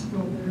stops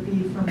will there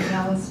be from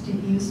Dallas to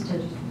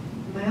Houston?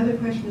 My other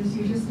question is,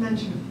 you just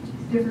mentioned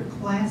different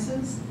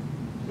classes.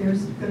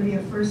 There's going to be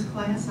a first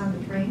class on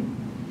the train?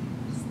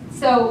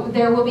 So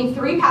there will be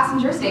 3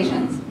 passenger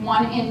stations,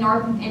 one in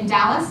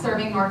Dallas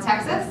serving North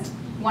Texas,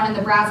 one in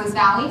the Brazos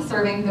Valley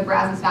serving the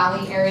Brazos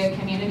Valley area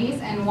communities,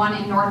 and one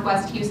in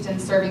Northwest Houston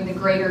serving the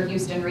greater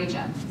Houston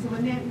region. So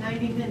in that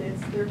 90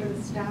 minutes, they're going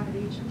to stop at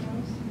each of those?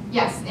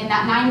 Yes, in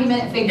that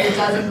 90-minute figure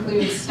does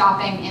include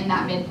stopping in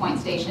that midpoint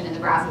station in the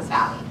Brazos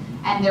Valley.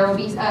 And there will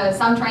be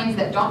some trains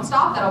that don't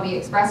stop, that'll be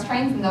express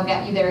trains, and they'll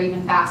get you there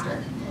even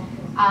faster.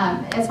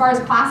 As far as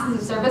classes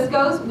of service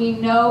goes, we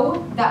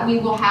know that we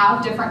will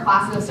have different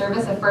classes of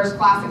service, a first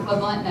class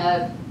equivalent and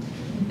a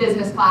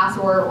business class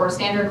or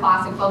standard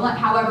class equivalent.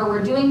 However,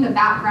 we're doing the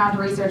background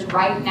research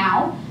right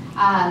now,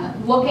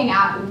 looking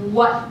at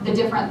what the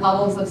different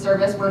levels of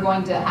service we're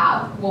going to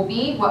have will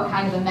be, what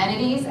kind of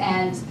amenities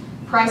and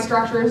price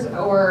structures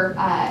or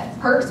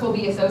perks will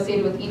be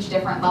associated with each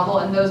different level,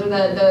 and those are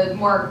the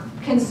more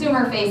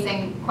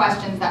consumer-facing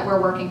questions that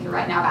we're working through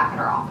right now back at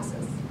our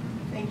offices.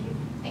 Thank you.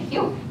 Thank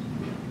you.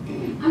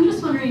 I'm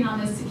just wondering on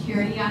the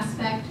security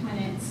aspect, when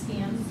it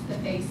scans the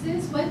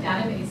faces, what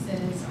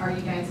databases are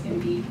you guys going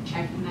to be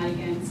checking that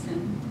against,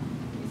 and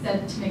you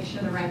said to make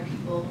sure the right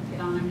people get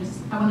on?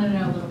 I want to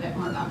know a little bit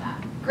more about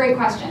that. Great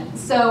question.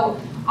 So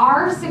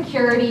our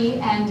security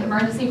and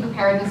emergency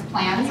preparedness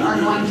plans are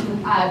going to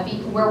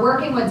we're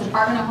working with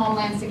Department of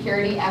Homeland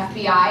Security,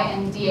 FBI,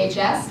 and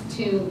DHS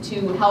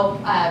to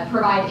help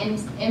provide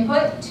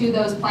input to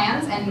those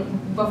plans.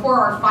 And before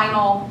our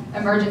final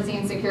emergency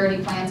and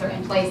security plans are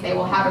in place, they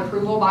will have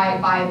approval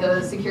by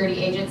the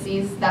security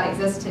agencies that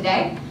exist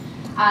today.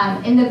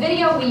 In the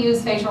video, we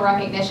use facial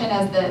recognition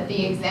as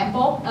the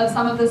example of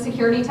some of the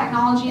security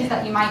technologies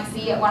that you might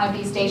see at one of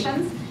these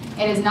stations.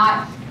 It is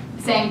not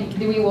saying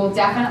we will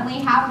definitely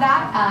have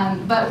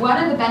that, but one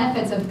of the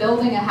benefits of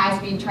building a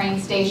high-speed train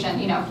station,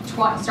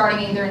 starting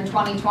either in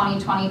 2020,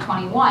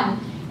 2021,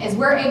 is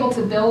we're able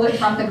to build it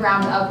from the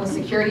ground up with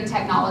security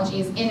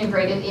technologies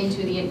integrated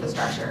into the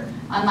infrastructure.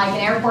 Unlike an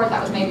airport that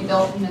was maybe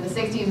built in the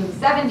 60s and the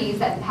 70s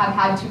that have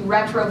had to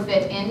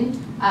retrofit in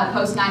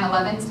post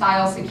 9/11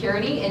 style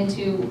security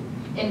into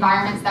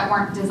environments that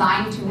weren't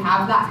designed to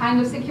have that kind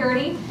of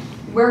security,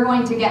 we're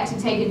going to get to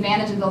take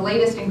advantage of the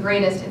latest and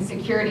greatest in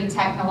security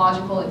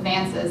technological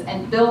advances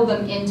and build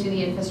them into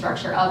the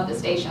infrastructure of the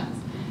stations.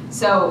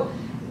 So,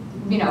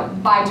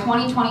 by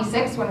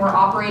 2026, when we're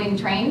operating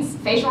trains,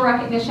 facial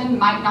recognition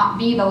might not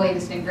be the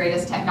latest and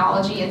greatest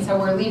technology, and so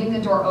we're leaving the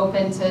door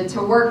open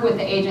to work with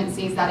the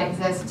agencies that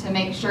exist to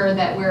make sure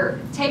that we're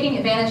taking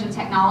advantage of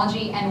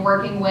technology and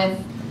working with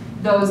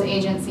those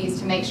agencies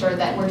to make sure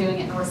that we're doing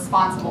it in a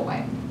responsible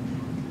way.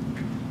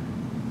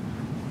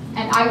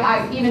 And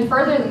I even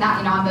further than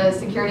that, on the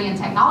security and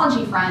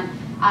technology front,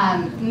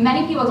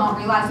 many people don't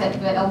realize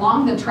that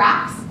along the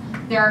tracks,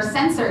 there are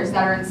sensors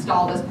that are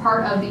installed as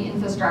part of the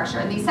infrastructure.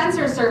 And these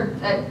sensors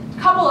serve a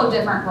couple of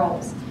different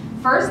roles.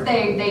 First,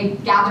 they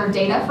gather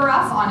data for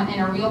us in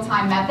a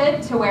real-time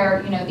method to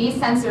where these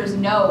sensors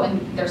know,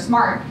 and they're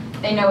smart,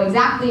 they know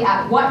exactly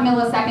at what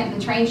millisecond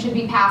the train should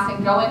be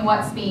passing, going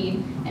what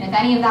speed, and if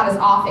any of that is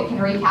off, it can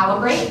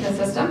recalibrate the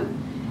system.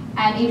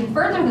 And even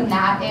further than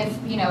that, if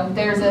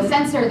there's a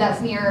sensor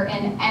that's near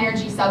an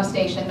energy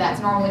substation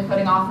that's normally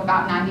putting off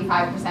about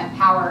 95%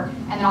 power,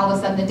 and then all of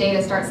a sudden the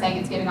data starts saying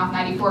it's giving off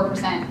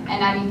 94% and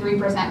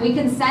 93%, we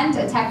can send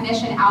a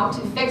technician out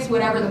to fix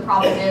whatever the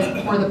problem is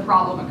before the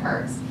problem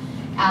occurs,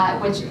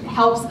 which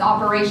helps the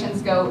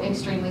operations go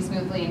extremely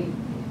smoothly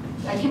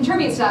and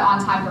contributes to that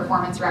on-time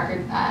performance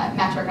record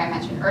metric I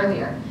mentioned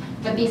earlier.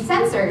 But these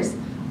sensors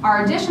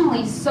are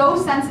additionally so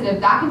sensitive.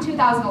 Back in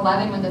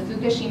 2011, when the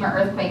Fukushima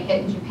earthquake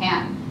hit in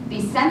Japan,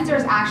 these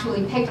sensors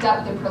actually picked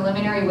up the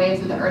preliminary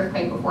waves of the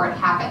earthquake before it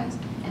happened.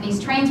 And these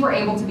trains were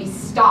able to be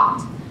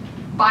stopped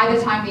by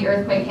the time the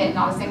earthquake hit.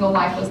 Not a single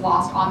life was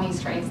lost on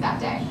these trains that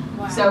day.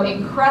 Wow. So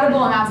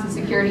incredible amounts of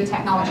security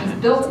technologies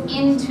built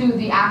into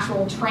the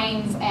actual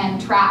trains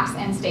and tracks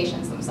and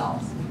stations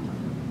themselves.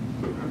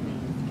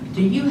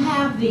 Do you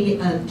have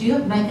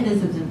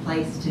mechanisms in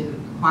place to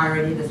acquire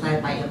any of this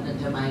land by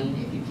eminent domain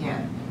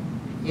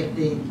if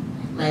the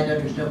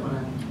landowners don't want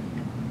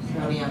to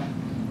pony up?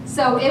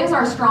 So it is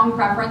our strong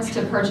preference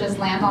to purchase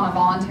land on a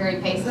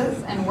voluntary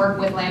basis and work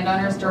with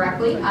landowners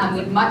directly.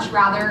 We'd much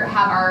rather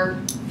have our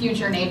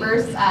future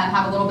neighbors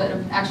have a little bit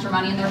of extra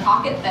money in their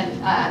pocket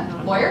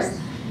than lawyers.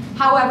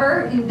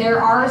 However,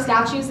 there are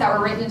statutes that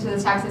were written into the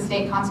Texas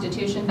state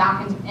constitution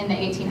back in the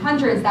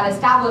 1800s that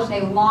established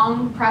a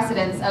long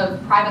precedence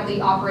of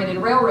privately operated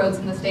railroads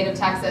in the state of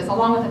Texas,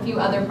 along with a few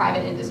other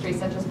private industries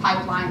such as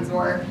pipelines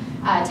or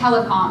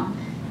telecom,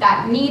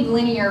 that need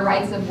linear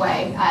rights of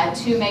way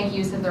to make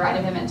use of the right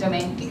of eminent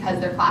domain because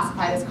they're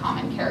classified as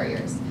common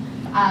carriers.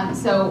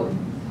 So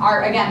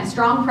our, again,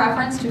 strong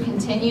preference to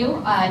continue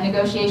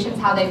negotiations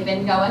how they've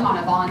been going on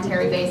a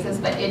voluntary basis,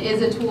 but it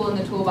is a tool in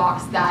the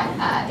toolbox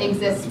that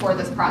exists for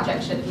this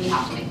project should we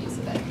have to make use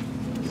of it.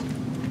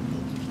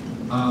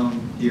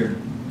 Here.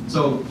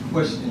 So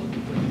question,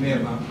 you may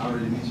have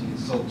already mentioned it.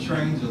 So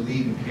trains are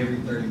leaving every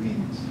 30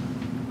 minutes.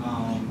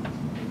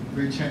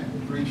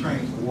 Three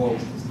trains, well,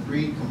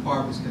 3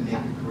 compartments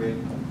connected, correct?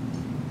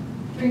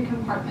 3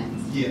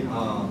 compartments. Yeah,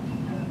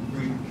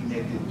 3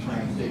 connected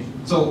trains.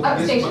 So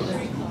stations.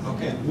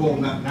 Okay, well,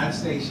 not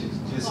stations,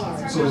 just,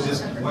 so it's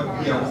just one,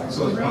 yeah,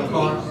 so it's one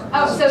car?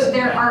 Oh, so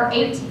there are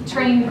 8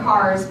 train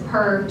cars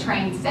per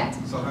train set.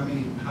 So how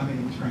many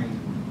trains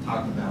are we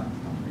talking about?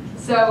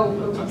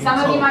 So some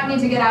of you might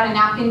need to get out a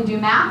napkin and do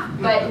math,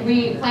 but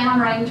we plan on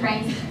running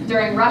trains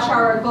during rush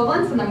hour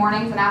equivalents in the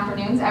mornings and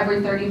afternoons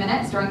every 30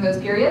 minutes during those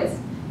periods.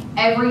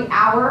 Every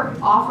hour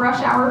off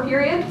rush hour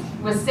period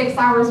with 6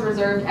 hours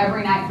reserved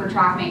every night for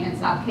track maintenance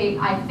and upkeep.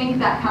 I think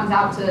that comes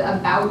out to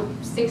about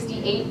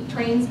 68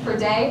 trains per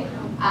day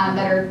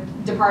that are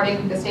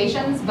departing the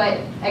stations. But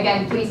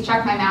again, please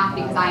check my math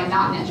because I am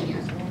not an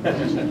engineer.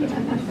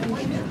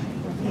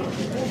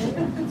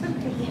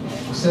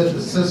 You said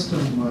the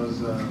system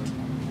was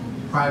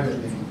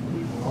privately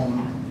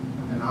owned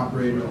and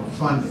operated or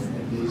funded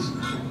at least.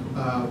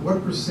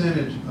 What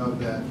percentage of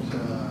that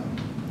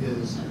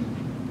is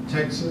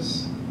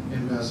Texas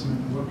investment,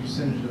 and what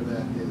percentage of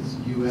that is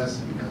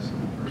U.S.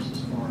 investment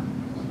versus foreign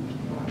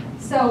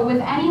investment? So with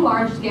any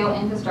large-scale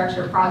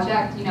infrastructure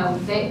project, you know,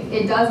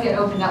 it does get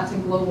opened up to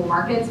global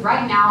markets.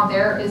 Right now,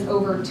 there is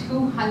over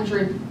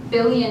 $200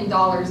 billion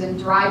in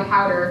dry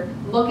powder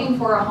looking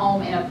for a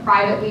home in a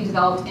privately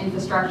developed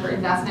infrastructure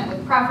investment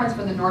with preference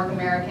for the North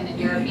American and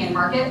European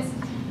markets.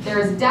 There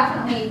is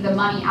definitely the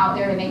money out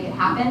there to make it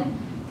happen.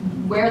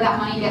 Where that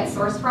money gets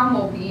sourced from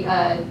will be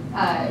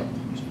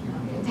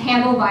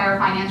handled by our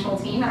financial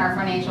team and our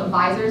financial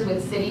advisors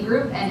with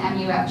Citigroup and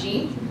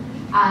MUFG.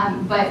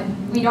 But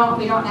we don't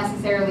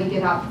necessarily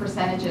give out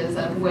percentages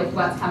of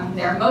what's coming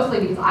there, mostly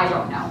because I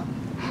don't know.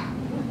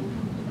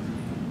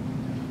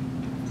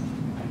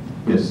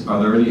 Yes,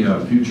 are there any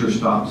future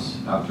stops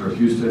after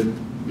Houston,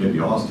 maybe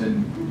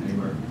Austin,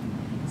 anywhere?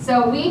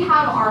 So we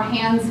have our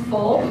hands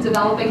full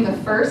developing the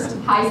first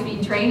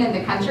high-speed train in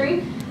the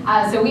country.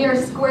 So we are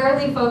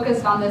squarely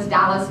focused on this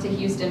Dallas to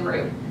Houston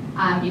route.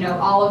 You know,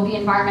 all of the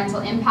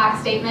environmental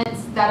impact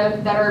statements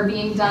that are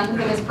being done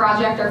for this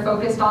project are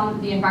focused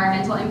on the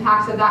environmental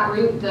impacts of that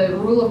route. The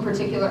rule of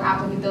particular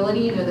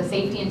applicability, you know, the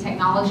safety and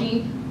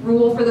technology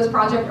rule for this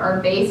project are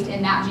based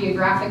in that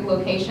geographic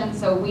location.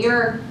 So we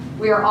are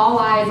all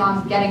eyes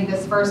on getting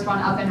this first one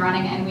up and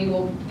running, and we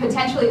will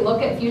potentially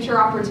look at future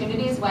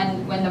opportunities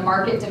when the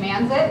market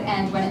demands it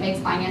and when it makes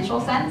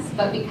financial sense.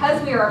 But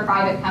because we are a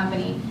private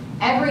company,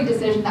 every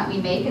decision that we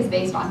make is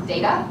based on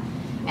data.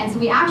 And so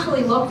we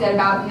actually looked at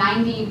about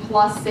 90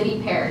 plus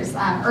city pairs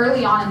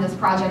early on in this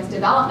project's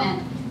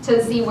development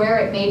to see where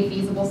it made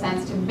feasible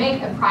sense to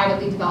make a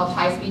privately developed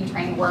high-speed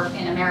train work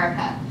in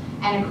America.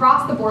 And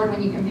across the board,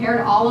 when you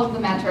compared all of the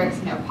metrics,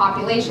 you know,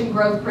 population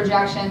growth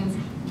projections,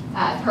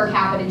 per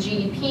capita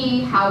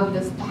GDP, how's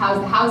the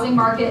housing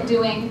market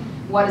doing,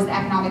 what is the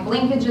economic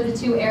linkage of the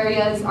two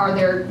areas, are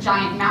there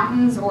giant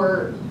mountains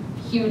or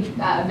huge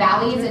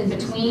valleys in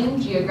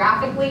between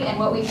geographically, and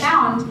what we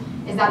found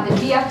is that the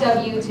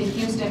DFW to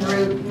Houston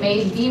route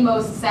made the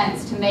most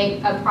sense to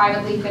make a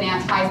privately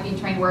financed high-speed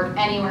train work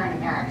anywhere in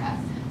America.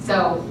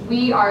 So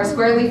we are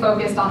squarely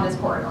focused on this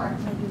corridor.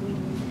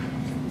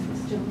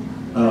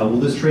 Will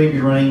this train be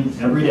running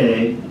every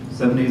day,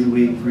 7 days a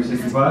week,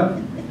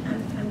 365?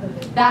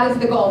 That is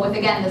the goal, with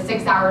again the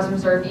 6 hours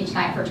reserved each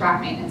night for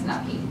track maintenance and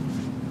upkeep.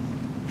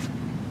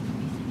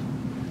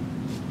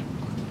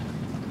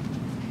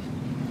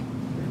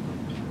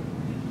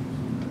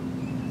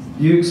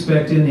 Do you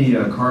expect any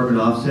carbon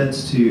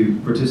offsets to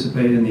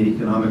participate in the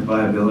economic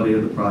viability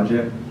of the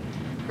project?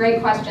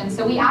 Great question.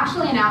 So we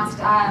actually announced,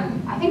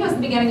 I think it was the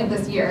beginning of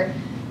this year,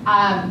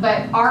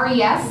 But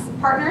RES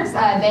Partners,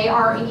 they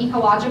are an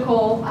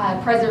ecological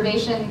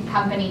preservation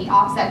company,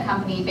 offset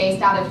company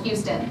based out of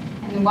Houston,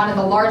 and one of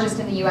the largest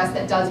in the U.S.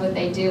 that does what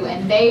they do.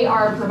 And they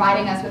are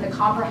providing us with a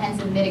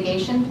comprehensive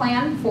mitigation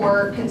plan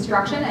for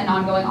construction and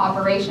ongoing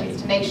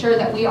operations to make sure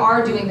that we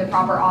are doing the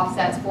proper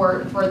offsets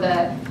for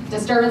the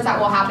disturbance that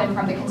will happen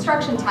from the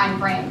construction time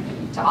frame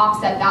to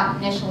offset that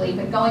initially.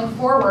 But going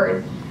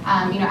forward,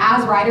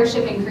 as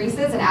ridership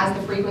increases and as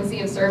the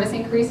frequency of service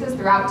increases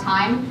throughout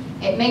time,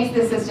 it makes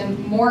the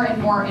system more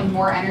and more and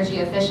more energy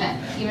efficient.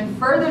 Even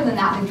further than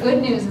that, the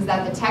good news is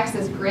that the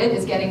Texas grid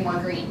is getting more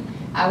green.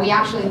 We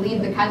actually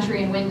lead the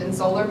country in wind and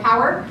solar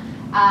power,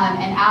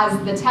 and as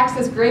the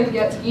Texas grid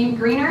gets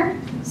greener,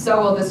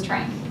 so will this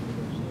train.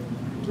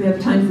 We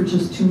have time for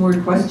just 2 more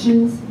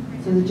questions.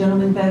 So the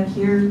gentleman back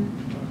here.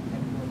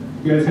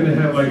 You guys gonna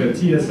have like a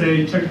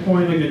TSA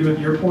checkpoint like they do at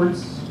the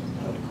airports?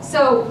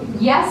 So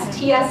yes,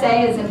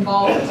 TSA is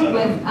involved with,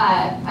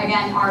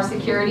 again, our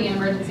security and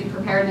emergency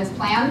preparedness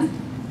plans.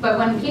 But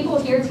when people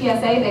hear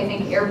TSA, they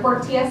think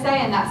airport TSA,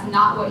 and that's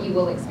not what you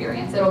will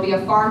experience. It'll be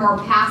a far more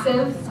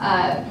passive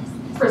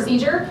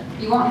procedure.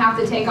 You won't have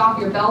to take off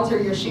your belt or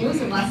your shoes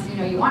unless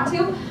you want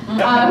to.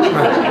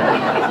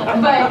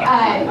 But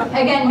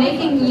again,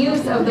 making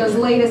use of those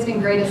latest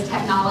and greatest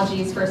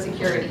technologies for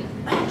security.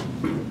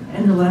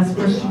 And the last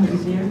question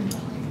is here.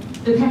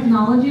 The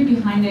technology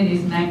behind it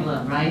is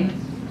maglev, right?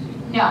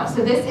 No,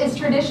 so this is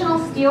traditional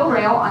steel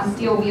rail on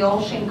steel wheel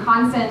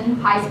Shinkansen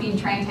high-speed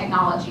train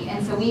technology.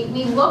 And so we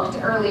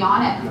looked early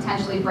on at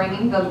potentially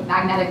bringing the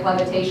magnetic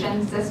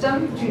levitation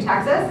system to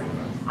Texas.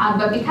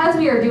 But because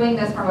we are doing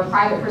this from a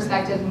private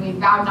perspective and we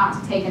vowed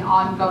not to take an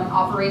ongoing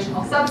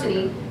operational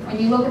subsidy, when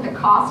you look at the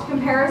cost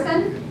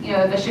comparison,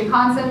 the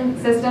Shinkansen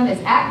system is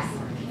X,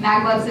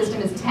 maglev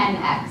system is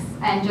 10X,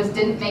 and just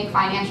didn't make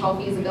financial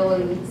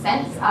feasibility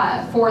sense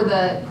for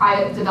the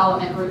private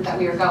development route that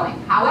we are going.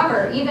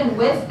 However, even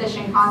with the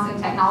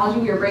Shinkansen technology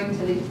we are bringing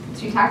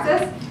to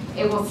Texas,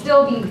 it will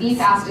still be the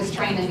fastest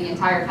train in the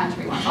entire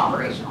country once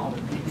operational.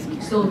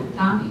 So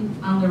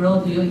down the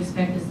road, do you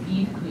expect the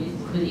speed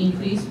could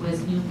increase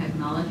with new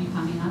technology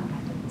coming up?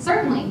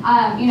 Certainly.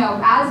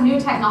 As new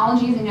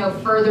technologies and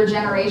further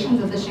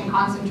generations of the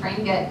Shinkansen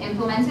train get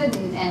implemented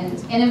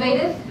and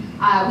innovated,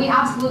 we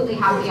absolutely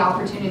have the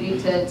opportunity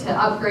to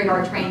upgrade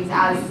our trains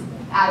as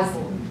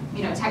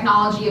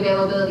technology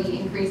availability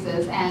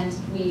increases and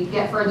we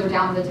get further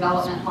down the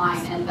development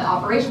line and the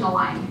operational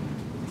line.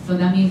 So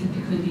that means it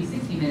could be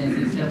 60 minutes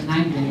instead of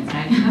 9 minutes,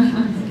 right?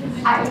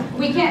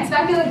 We can't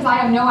speculate because I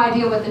have no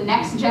idea what the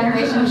next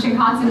generation of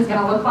Shinkansen is going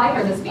to look like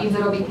or the speeds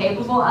it'll be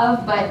capable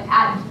of, but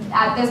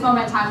at this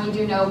moment in time we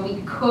do know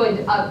we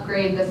could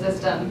upgrade the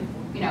system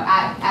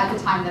at the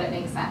time that it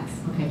makes sense.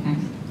 Okay,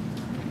 thanks.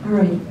 All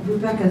right,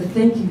 Rebecca,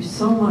 thank you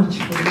so much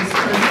for this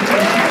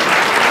presentation.